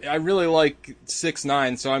 well, I really like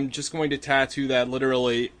 6ix9ine, so I'm just going to tattoo that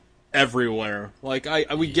literally everywhere. Like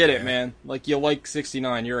we get it, man. Like, you like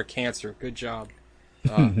 69, you're a Cancer. Good job.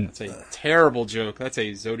 That's a terrible joke. That's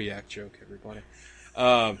a Zodiac joke, everybody.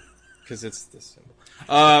 Because it's this symbol.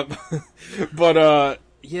 But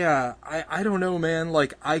yeah, I don't know, man.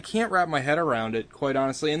 Like, I can't wrap my head around it, quite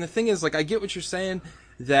honestly. And the thing is, like, I get what you're saying,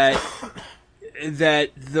 that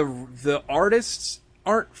the artists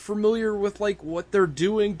aren't familiar with, like, what they're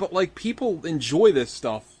doing, but, like, people enjoy this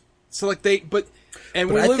stuff. So, like, we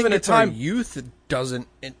live in a time... Our youth doesn't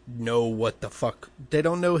know what the fuck... They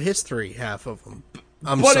don't know history, half of them.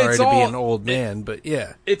 I'm sorry to be an old man, but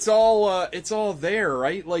yeah. It's all there,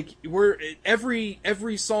 right? Like,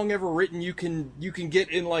 every song ever written you can get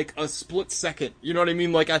in, like, a split second. You know what I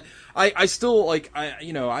mean? Like, I still, like,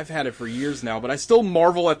 I've had it for years now, but I still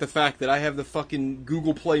marvel at the fact that I have the fucking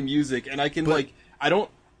Google Play Music, and I can, I don't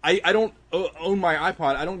own my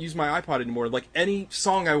iPod. I don't use my iPod anymore. Like, any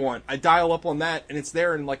song I want, I dial up on that, and it's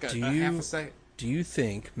there in, like, a half a second. Do you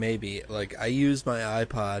think maybe, like, I use my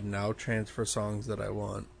iPod and I'll transfer songs that I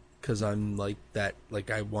want because I'm like that, like,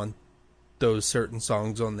 I want those certain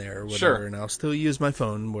songs on there or whatever, sure. And I'll still use my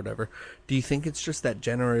phone, whatever. Do you think it's just that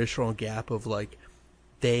generational gap of, like,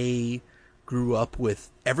 they grew up with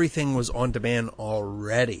everything was on demand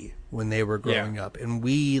already when they were growing up, and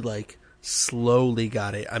we, like, slowly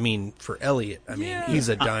got it. I mean, for Elliot, he's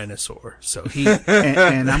a dinosaur, so he...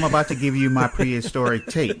 and I'm about to give you my prehistoric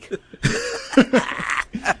take.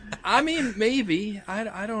 I mean, maybe.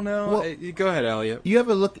 I don't know. Well, go ahead, Elliot. You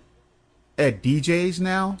ever look at DJs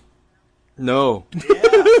now? No.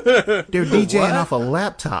 They're DJing off a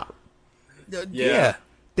laptop. Yeah.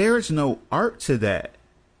 There is no art to that.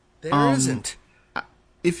 There isn't.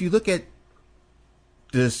 If you look at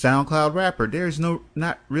the SoundCloud rapper, there's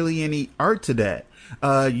not really any art to that.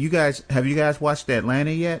 Have you guys watched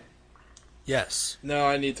Atlanta yet? Yes. No,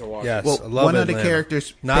 I need to watch it. it. Well, I love one Atlanta. of the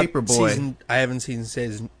characters, Not Paperboy. I haven't seen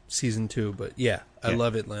season 2, but I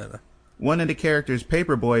love Atlanta. One of the characters,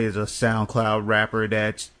 Paperboy, is a SoundCloud rapper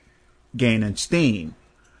that's gaining steam.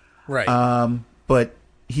 Right. But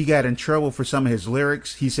he got in trouble for some of his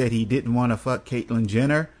lyrics. He said he didn't want to fuck Caitlyn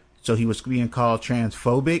Jenner, so he was being called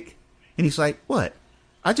transphobic. And he's like, what?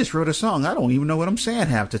 I just wrote a song. I don't even know what I'm saying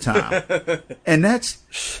half the time. And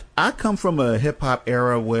I come from a hip hop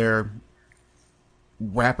era where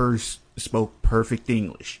rappers spoke perfect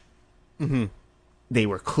English. Mm-hmm. They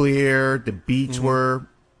were clear. The beats were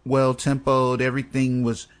well tempoed. Everything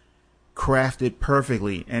was crafted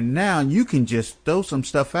perfectly. And now you can just throw some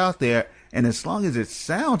stuff out there, and as long as it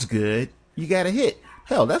sounds good, you got a hit.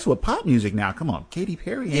 Hell, that's what pop music now. Come on, Katy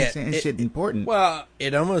Perry ain't saying shit important. Well,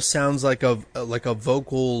 It almost sounds like a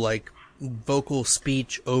vocal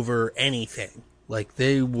speech over anything. Like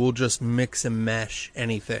they will just mix and mesh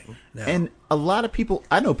anything now. And a lot of people,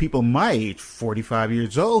 I know people my age, 45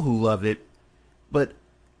 years old, who love it. But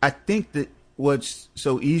I think that what's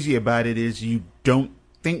so easy about it is you don't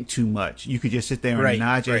think too much. You could just sit there and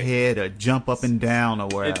nod your head or jump up and down or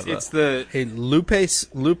whatever. Hey, Lupe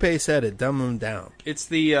said it, dumb them down. It's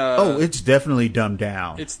the it's definitely dumbed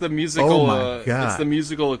down. It's the musical. Oh my God. It's the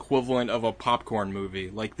musical equivalent of a popcorn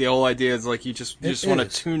movie. Like the whole idea is like you just want to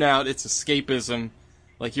tune out. It's escapism.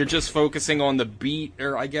 Like you're just focusing on the beat,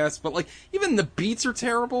 or I guess, but like even the beats are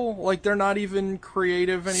terrible. Like they're not even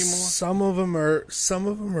creative anymore. Some of them are okay. Some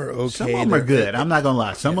of them are good. I'm not gonna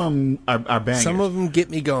lie. Some of them are bangers. Some of them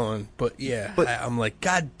get me going, but I'm like,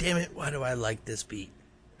 God damn it! Why do I like this beat?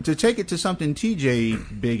 To take it to something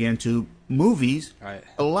TJ big into, movies. Right.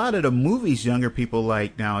 A lot of the movies younger people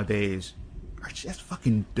like nowadays are just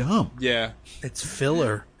fucking dumb. Yeah, It's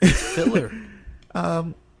filler. It's filler.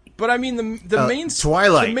 but I mean the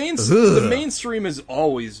Twilight. the mainstream has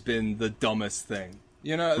always been the dumbest thing.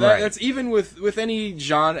 You know, that's even with any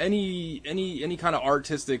genre, any kind of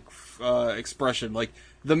artistic expression. Like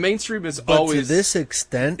the mainstream is But always to this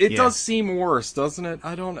extent, It does seem worse, doesn't it?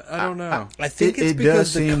 I don't know. I think it's It because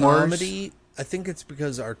does the seem worse. comedy. I think it's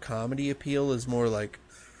because our comedy appeal is more like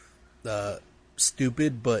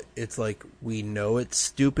stupid, but it's like we know it's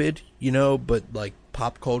stupid, you know. But like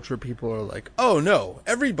pop culture, people are like, "Oh no,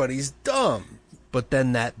 everybody's dumb," but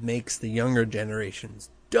then that makes the younger generations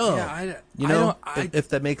dumb. Yeah, if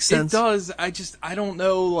that makes sense. It does. I don't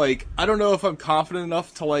know. Like, I don't know if I'm confident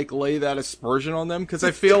enough to like lay that aspersion on them because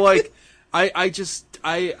I feel like I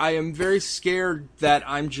am very scared that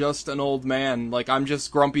I'm just an old man. Like I'm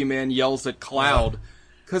just grumpy man yells at cloud.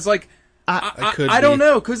 Because like I don't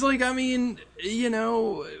know. Because like I mean, you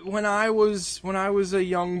know, when I was a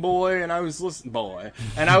young boy and I was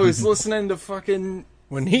listening to fucking.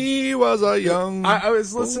 When he was a young I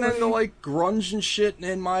was listening to like grunge and shit,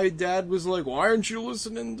 and my dad was like, "Why aren't you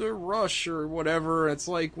listening to Rush or whatever?" And it's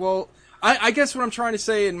like, well, I guess what I'm trying to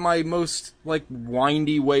say in my most like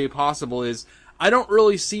windy way possible is I don't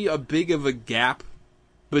really see a big of a gap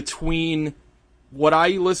between what I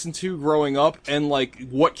listened to growing up and like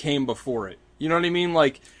what came before it. You know what I mean?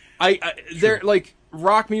 Like there like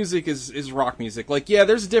rock music is rock music. Like yeah,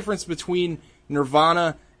 there's a difference between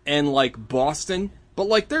Nirvana and like Boston. But,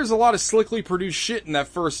 like, there's a lot of slickly produced shit in that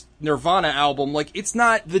first Nirvana album. Like, it's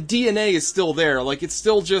not... The DNA is still there. Like, it's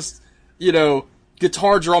still just, you know,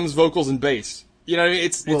 guitar, drums, vocals, and bass. You know,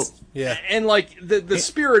 it's yeah. And, like, the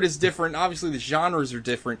spirit is different. Obviously, the genres are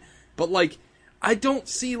different. But, like, I don't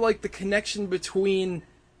see, like, the connection between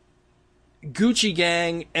Gucci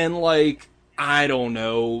Gang and, like, I don't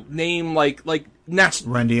know, name, like Run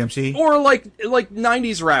DMC? Or, like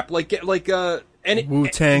 90s rap. Like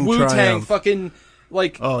Wu-Tang Triumph. Fucking...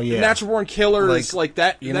 Like, oh, yeah. Natural Born Killers, like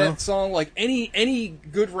that, you know? that song, like any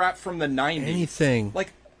good rap from the 90s. Anything.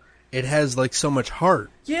 Like, it has like so much heart.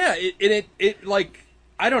 Yeah, it like,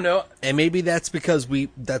 I don't know. And maybe that's because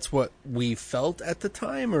that's what we felt at the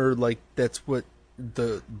time, or like that's what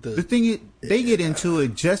the thing is, they get into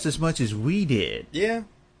it just as much as we did. Yeah.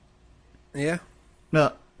 Yeah.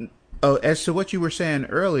 Now, as to what you were saying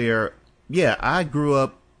earlier, yeah, I grew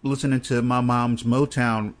up listening to my mom's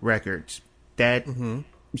Motown records.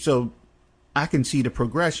 So I can see the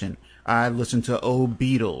progression. I listen to old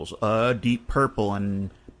Beatles, Deep Purple,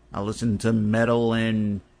 and I listen to metal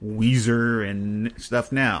and Weezer and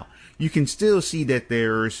stuff now. You can still see that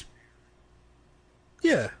there's...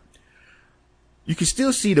 Yeah. You can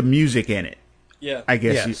still see the music in it. Yeah. I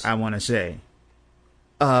guess I want to say.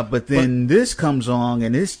 But then this comes along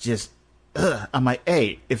and it's just... I'm like,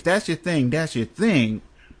 hey, if that's your thing, that's your thing.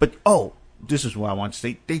 But, this is what I want to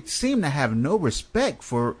say. They seem to have no respect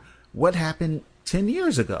for what happened 10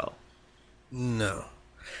 years ago. No.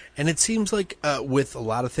 And it seems like with a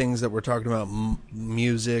lot of things that we're talking about,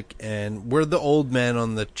 music, and we're the old men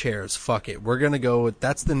on the chairs. Fuck it. We're going to go with,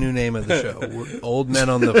 that's the new name of the show. We're old men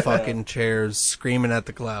on the fucking chairs screaming at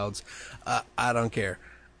the clouds. I don't care.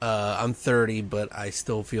 I'm 30, but I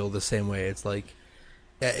still feel the same way. It's like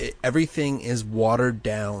everything is watered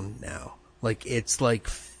down now. Like it's like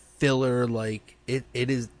filler. Like it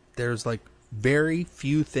is. There's like very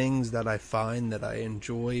few things that I find that I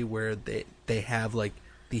enjoy where they have like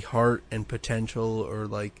the heart and potential, or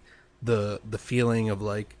like the feeling of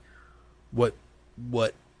like what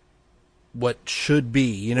should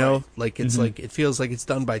be, you know? Right. Like it's like it feels like it's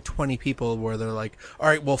done by 20 people where they're like, all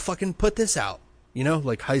right, well fucking put this out, you know?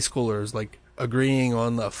 Like high schoolers like agreeing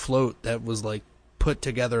on the float that was like put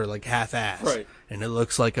together like half-assed, right? And it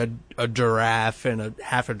looks like a giraffe and a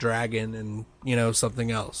half a dragon and, you know,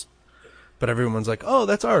 something else. But everyone's like, "Oh,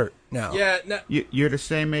 that's art now." Yeah, no. You're the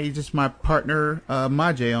same age as my partner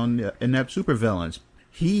Majay on Inept Supervillains.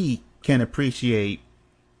 He can appreciate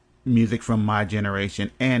music from my generation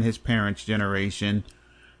and his parents' generation.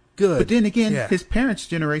 Good. But then again, his parents'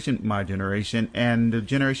 generation, my generation, and the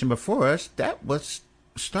generation before us, that was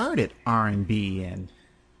started R&B and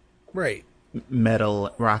right metal,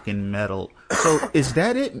 rock and metal. So is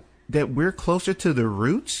that it? That we're closer to the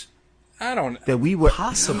roots? I don't. That we were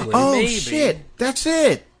possibly. Oh maybe. Shit! That's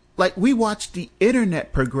it. Like we watched the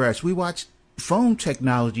internet progress. We watched phone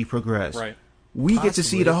technology progress. Right. We get to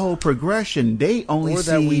see the whole progression. They only or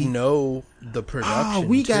see that we know the production. Oh,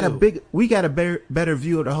 we got too. we got a better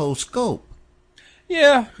view of the whole scope.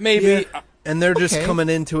 Yeah, maybe. Yeah. And they're just coming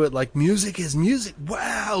into it like music is music.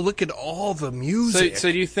 Wow, look at all the music.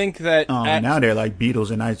 So do you think that? Now they're like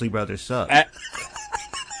Beatles and Isley Brothers suck.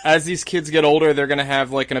 As these kids get older, they're going to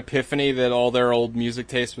have like an epiphany that all their old music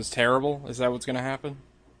taste was terrible. Is that what's going to happen?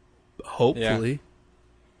 Hopefully.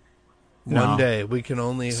 Yeah. One day we can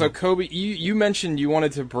only. So Kobe, you mentioned you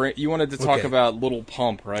wanted to talk about Little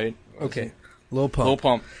Pump, right? Okay, Lil Pump. Lil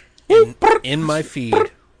Pump. In my feed.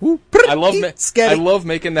 I love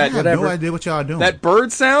making that. I have no idea what y'all doing. That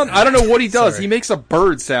bird sound. I don't know what he does. Sorry. He makes a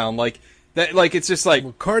bird sound like that. Like it's just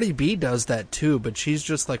like Cardi B does that too, but she's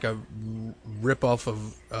just like a rip-off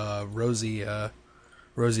of Rosie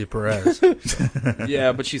Perez.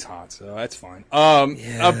 yeah, but she's hot, so that's fine.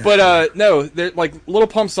 No, like Lil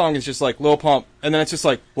Pump song is just like Lil Pump, and then it's just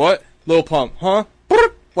like what Lil Pump, huh?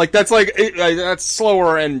 Like that's like that's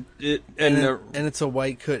slower and it's a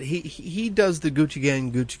white cut. He does the Gucci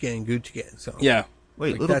Gang song. Yeah.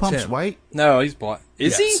 Wait, like, Little Pump's him. white? No, he's black.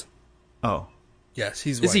 Is he? Oh, yes,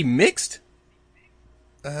 he's white. Is he mixed?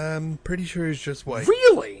 I'm pretty sure he's just white.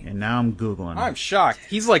 Really? and now I'm googling. I'm shocked.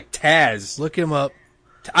 He's like Taz. Look him up.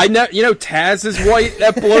 I know. You know, Taz is white.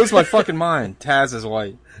 That blows my fucking mind. Taz is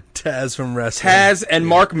white. Taz from wrestling. Taz and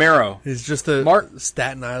Mark Marrow. He's just a Mark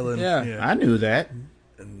Staten Island. Yeah. I knew that.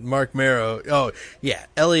 Mark Marrow. Oh, yeah.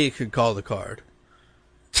 Elliot could call the card.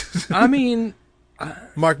 I mean,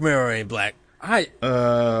 Mark Marrow ain't black.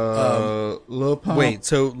 Lil Pump. Wait,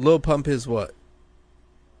 so Lil Pump is what?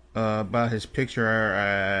 About his picture,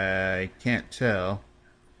 I can't tell.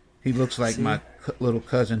 He looks like my little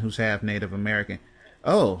cousin who's half Native American.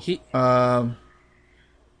 Oh, he's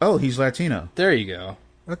Latino. There you go.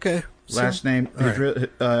 Okay. Last name.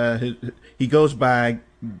 Right. He goes by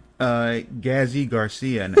Gazzy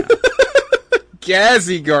Garcia now.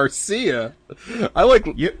 Gazzy Garcia. I like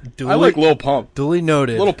Lil Pump. Duly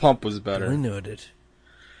noted. Lil Pump was better. Duly noted.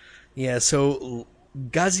 Yeah, so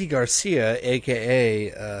Gazzy Garcia,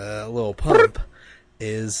 a.k.a. Lil Pump,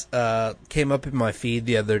 came up in my feed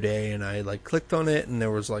the other day, and I clicked on it, and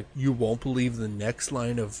there was you won't believe the next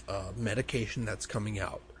line of medication that's coming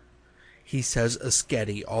out. He says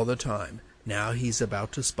Esketti all the time. Now he's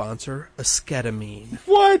about to sponsor esketamine.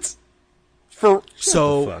 What?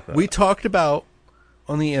 So we talked about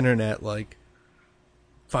on the internet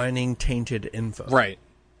finding tainted info. Right.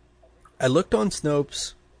 I looked on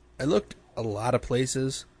Snopes. I looked a lot of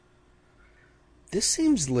places. This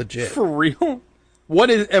seems legit. For real? What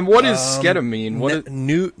is esketamine? What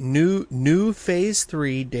new phase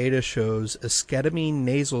 3 data shows esketamine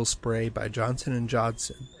nasal spray by Johnson &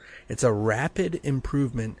 Johnson. It's a rapid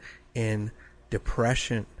improvement in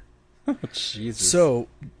depression. Oh, Jesus. So,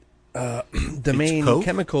 the main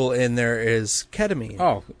chemical in there is ketamine.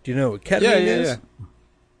 Oh. Do you know what ketamine is?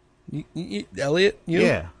 Yeah. Elliot? You?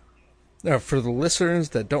 Yeah. Now, for the listeners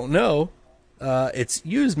that don't know, it's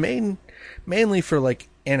used mainly for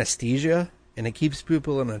anesthesia, and it keeps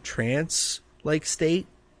people in a trance-like state,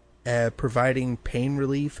 providing pain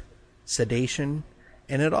relief, sedation,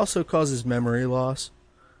 and it also causes memory loss.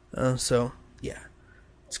 So, yeah.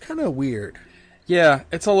 It's kind of weird. Yeah,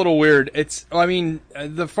 it's a little weird.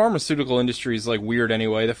 The pharmaceutical industry is weird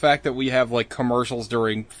anyway. The fact that we have commercials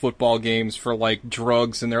during football games for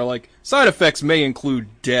drugs, and they're side effects may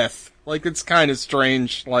include death. It's kind of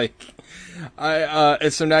strange. So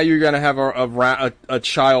now you're gonna have a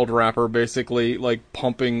child rapper basically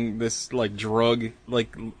pumping this drug,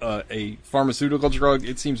 a pharmaceutical drug.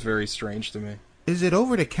 It seems very strange to me. Is it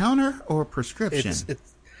over the counter or prescription?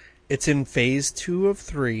 It's in phase 2 of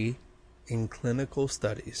 3 in clinical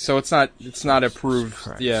studies. So it's not approved.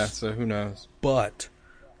 Christ. Yeah. So who knows? But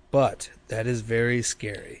that is very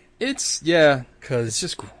scary. It's Because,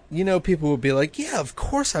 just people will be like, yeah, of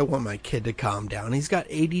course I want my kid to calm down. He's got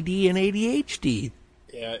ADD and ADHD.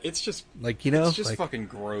 yeah. It's just It's just fucking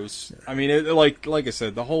gross. I mean, like I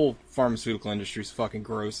said, the whole pharmaceutical industry is fucking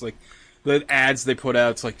gross. Like the ads they put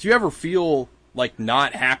out, it's like, do you ever feel like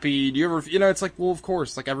not happy? Do you ever, it's like, well, of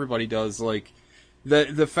course, like everybody does. Like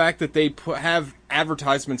the fact that they have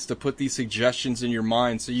advertisements to put these suggestions in your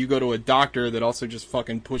mind, so you go to a doctor that also just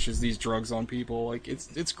fucking pushes these drugs on people. Like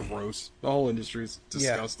it's gross. The whole industry is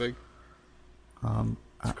disgusting.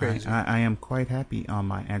 It's crazy. I am quite happy on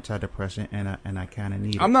my antidepressant, and I kind of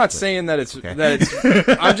need it. I'm not saying that it's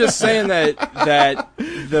I'm just saying that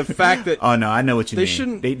the fact that Oh no, I know what you they mean.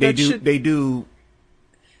 shouldn't. They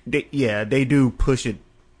do push it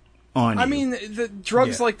on you. I mean, the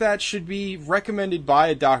drugs like that should be recommended by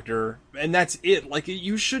a doctor, and that's it. Like,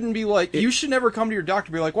 you shouldn't be like, you should never come to your doctor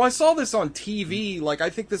and be like, well, I saw this on TV, like, I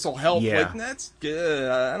think this will help. Yeah. Like, that's good.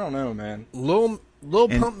 I don't know, man. Lil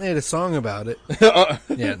Pump made a song about it.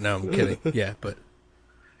 Yeah, no, I'm kidding. Yeah, but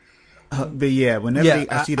whenever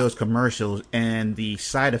I see those commercials and the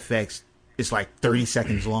side effects, it's like 30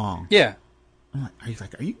 seconds long. Yeah. I'm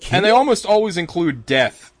like, are you kidding? And they almost always include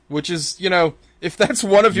death, which is, if that's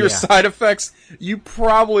one of your side effects, you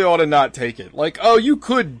probably ought to not take it. Like, oh, you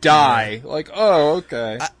could die. Like, oh,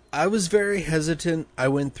 okay. I was very hesitant. I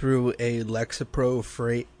went through a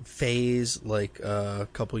Lexapro phase like a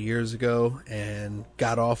couple years ago and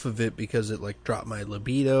got off of it because it like dropped my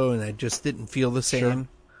libido and I just didn't feel the same.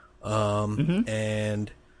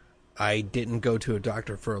 And I didn't go to a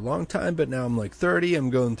doctor for a long time, but now I'm like 30. I'm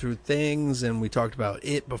going through things, and we talked about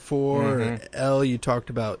it before. Elle, you talked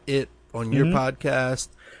about it on your podcast,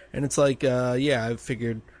 and it's like, I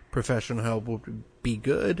figured professional help would be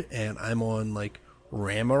good, and I'm on like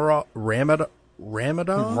Ramadan. Isn't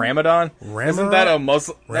that a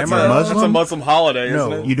Muslim? That's a Muslim holiday,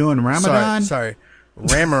 isn't it? You doing Ramadan? Sorry.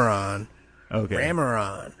 Ramadan. Okay.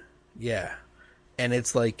 Ramadan. Yeah. And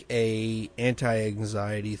it's like a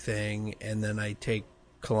anti-anxiety thing, and then I take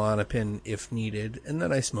Klonopin if needed, and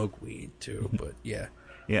then I smoke weed too, but yeah.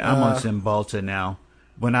 Yeah, I'm on Cymbalta now.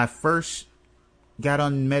 When I first got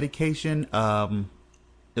on medication,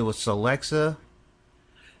 it was Celexa,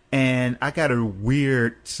 and I got a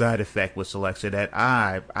weird side effect with Celexa that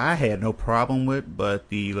I had no problem with, but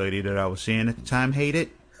the lady that I was seeing at the time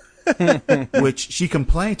hated, which she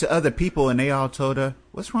complained to other people, and they all told her,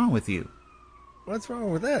 "What's wrong with you? What's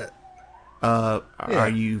wrong with that? Are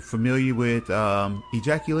you familiar with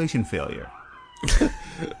ejaculation failure?"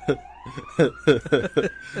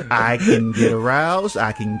 I can get aroused,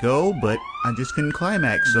 I can go, but I just couldn't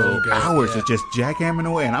climax. So hours of just jackhammering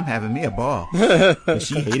away, and I'm having me a ball. But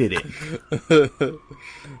she hated it.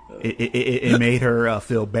 It made her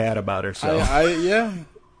feel bad about herself.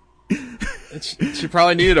 She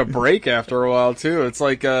probably needed a break after a while too. It's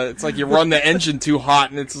like you run the engine too hot,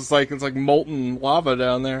 and it's like molten lava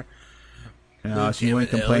down there. She went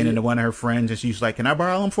complaining to one of her friends, and she's like, "Can I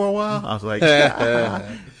borrow them for a while?" I was like,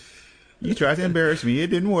 "You tried to embarrass me. It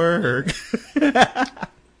didn't work."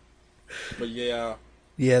 But yeah,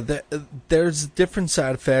 there's different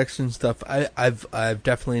side effects and stuff. I've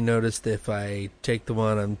definitely noticed if I take the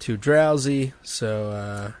one, I'm too drowsy.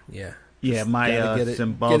 So yeah, my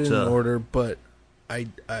Cymbalta. Get it in order, but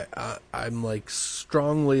I'm like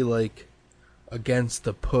strongly like against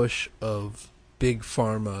the push of big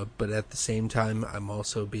pharma, but at the same time, I'm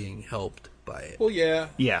also being helped by it. Well, yeah.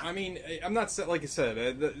 I mean, I'm not like I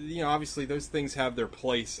said. Obviously those things have their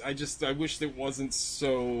place. I wish it wasn't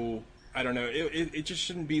so. I don't know. It just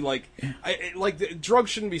shouldn't be like. The drugs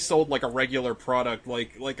shouldn't be sold like a regular product,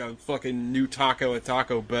 like a fucking new taco at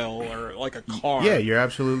Taco Bell or like a car. Yeah, you're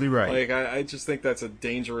absolutely right. Like I just think that's a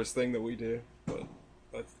dangerous thing that we do. But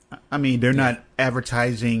I mean, they're not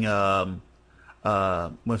advertising.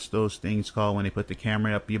 What's those things called when they put the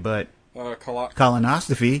camera up your butt?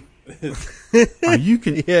 Colonoscopy.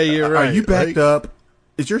 You're right. Are you backed up?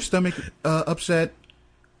 Is your stomach upset?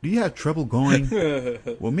 Do you have trouble going?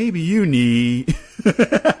 Well, maybe you need.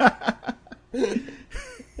 I'd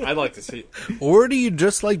like to see. Or do you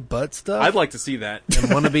just like butt stuff? I'd like to see that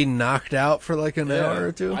and want to be knocked out for like an hour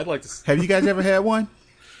or two. I'd like to. Have you guys ever had one?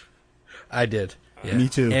 I did. Yeah. Me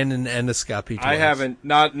too. And an endoscopy. Twice. I haven't.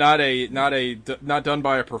 Not done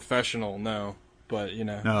by a professional. No, but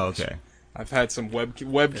Oh, okay. I've had some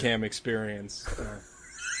webcam experience.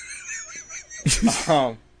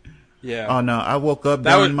 Yeah. Oh no, I woke up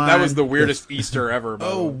that during mine. that was the weirdest Easter ever. By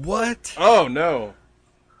the Oh, way. what? Oh no.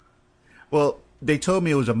 Well, they told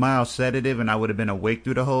me it was a mild sedative, and I would have been awake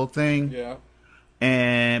through the whole thing. Yeah.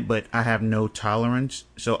 But I have no tolerance,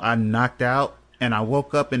 so I knocked out, and I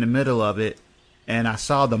woke up in the middle of it, and I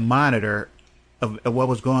saw the monitor of what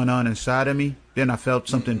was going on inside of me. Then I felt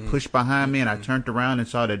something push behind me, and I turned around and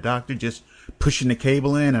saw the doctor just pushing the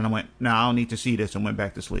cable in, and I went, "No, I don't need to see this," and went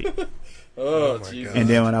back to sleep. Oh, Jesus. And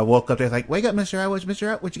then when I woke up, they're like, "Wake up, Mr. Edwards, Mr.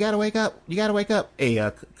 Edwards, you gotta wake up. You gotta wake up. Hey,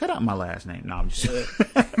 cut out my last name." No, I'm just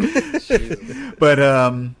But,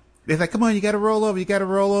 they're like, "Come on, you gotta roll over, you gotta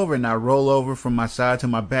roll over." And I roll over from my side to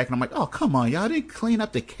my back, and I'm like, "Oh, come on, y'all didn't clean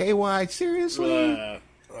up the KY, seriously?"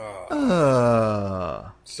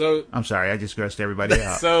 So I'm sorry, I just grossed everybody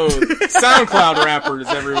out. So, SoundCloud rappers,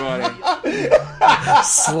 everybody.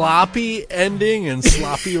 Sloppy ending and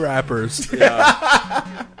sloppy rappers. Yeah.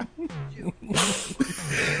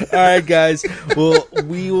 All right, guys. Well,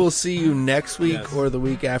 we will see you next week Yes. or the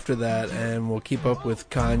week after that, and we'll keep up with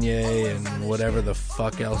Kanye and whatever the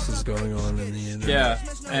fuck else is going on in the internet. Yeah,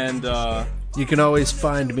 and You can always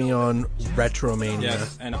find me on Retromania.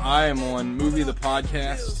 yes, and I am on Movie the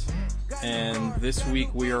Podcast, and this week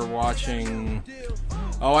we are watching.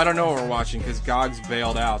 Oh, I don't know what we're watching because Gogs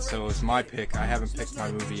bailed out, so it's my pick. I haven't picked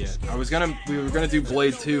my movie yet. We were gonna do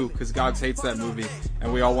Blade 2 because Gogs hates that movie,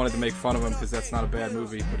 and we all wanted to make fun of him because that's not a bad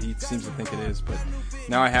movie, but he seems to think it is. But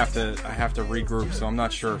now I have to regroup, so I'm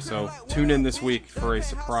not sure. So tune in this week for a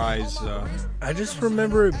surprise. I just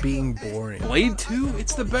remember it being boring. Blade 2,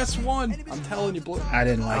 it's the best one. I'm telling you, Blade. I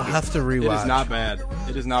didn't I'll like it. have to It rewatch. is not bad.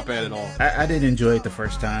 It is not bad at all. I did enjoy it the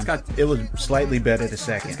first time. It was slightly better the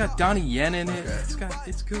second. It's got Donnie Yen in it.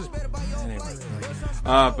 It's good. Anyway,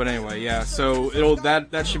 but anyway, yeah. So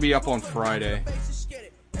that should be up on Friday.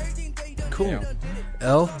 Cool. Yeah.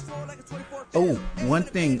 L? Oh, one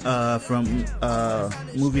thing from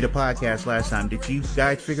Movie to Podcast last time. Did you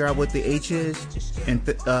guys figure out what the H is? And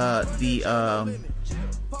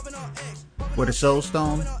where the Soul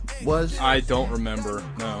Stone was? I don't remember.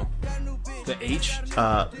 No. The H?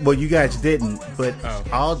 Well, you guys didn't, but Oh.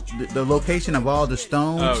 all the location of all the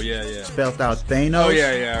stones Oh, yeah. spelled out Thanos. Oh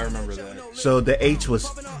yeah, I remember that. So the H was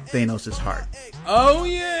Thanos' heart. Oh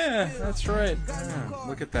yeah, that's right. Yeah,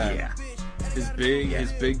 look at that. Yeah.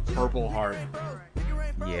 His big purple heart.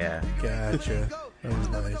 Yeah. Gotcha. That was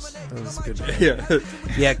nice. That was a good one. Yeah.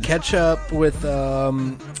 Yeah, catch up with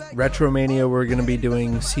Retromania. We're going to be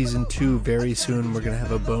doing Season 2 very soon. We're going to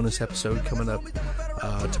have a bonus episode coming up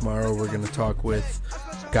tomorrow. We're going to talk with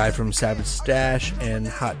Guy from Savage Stash and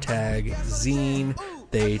Hot Tag Zine.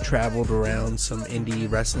 They traveled around some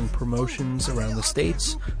indie wrestling promotions around the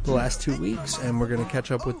States the last 2 weeks, and we're going to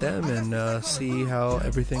catch up with them and see how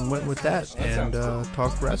everything went with that and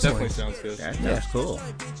talk That wrestling. definitely sounds good. That's cool.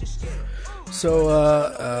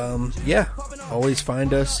 So, yeah, always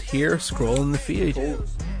find us here, scroll in the feed. Cool.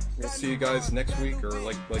 We'll see you guys next week, or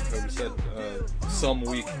like Toby said, some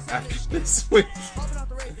week after this week.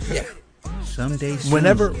 Yeah. Someday soon.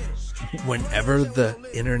 Whenever the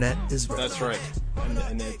internet is ready. That's right,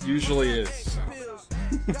 and it usually is. So.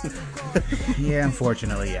 Yeah,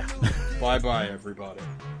 unfortunately, yeah. Bye bye, everybody.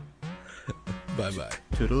 Bye-bye.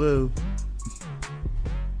 Toodaloo.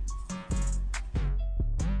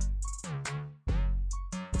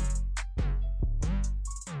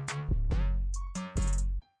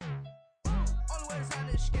 Always on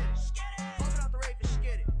this shit.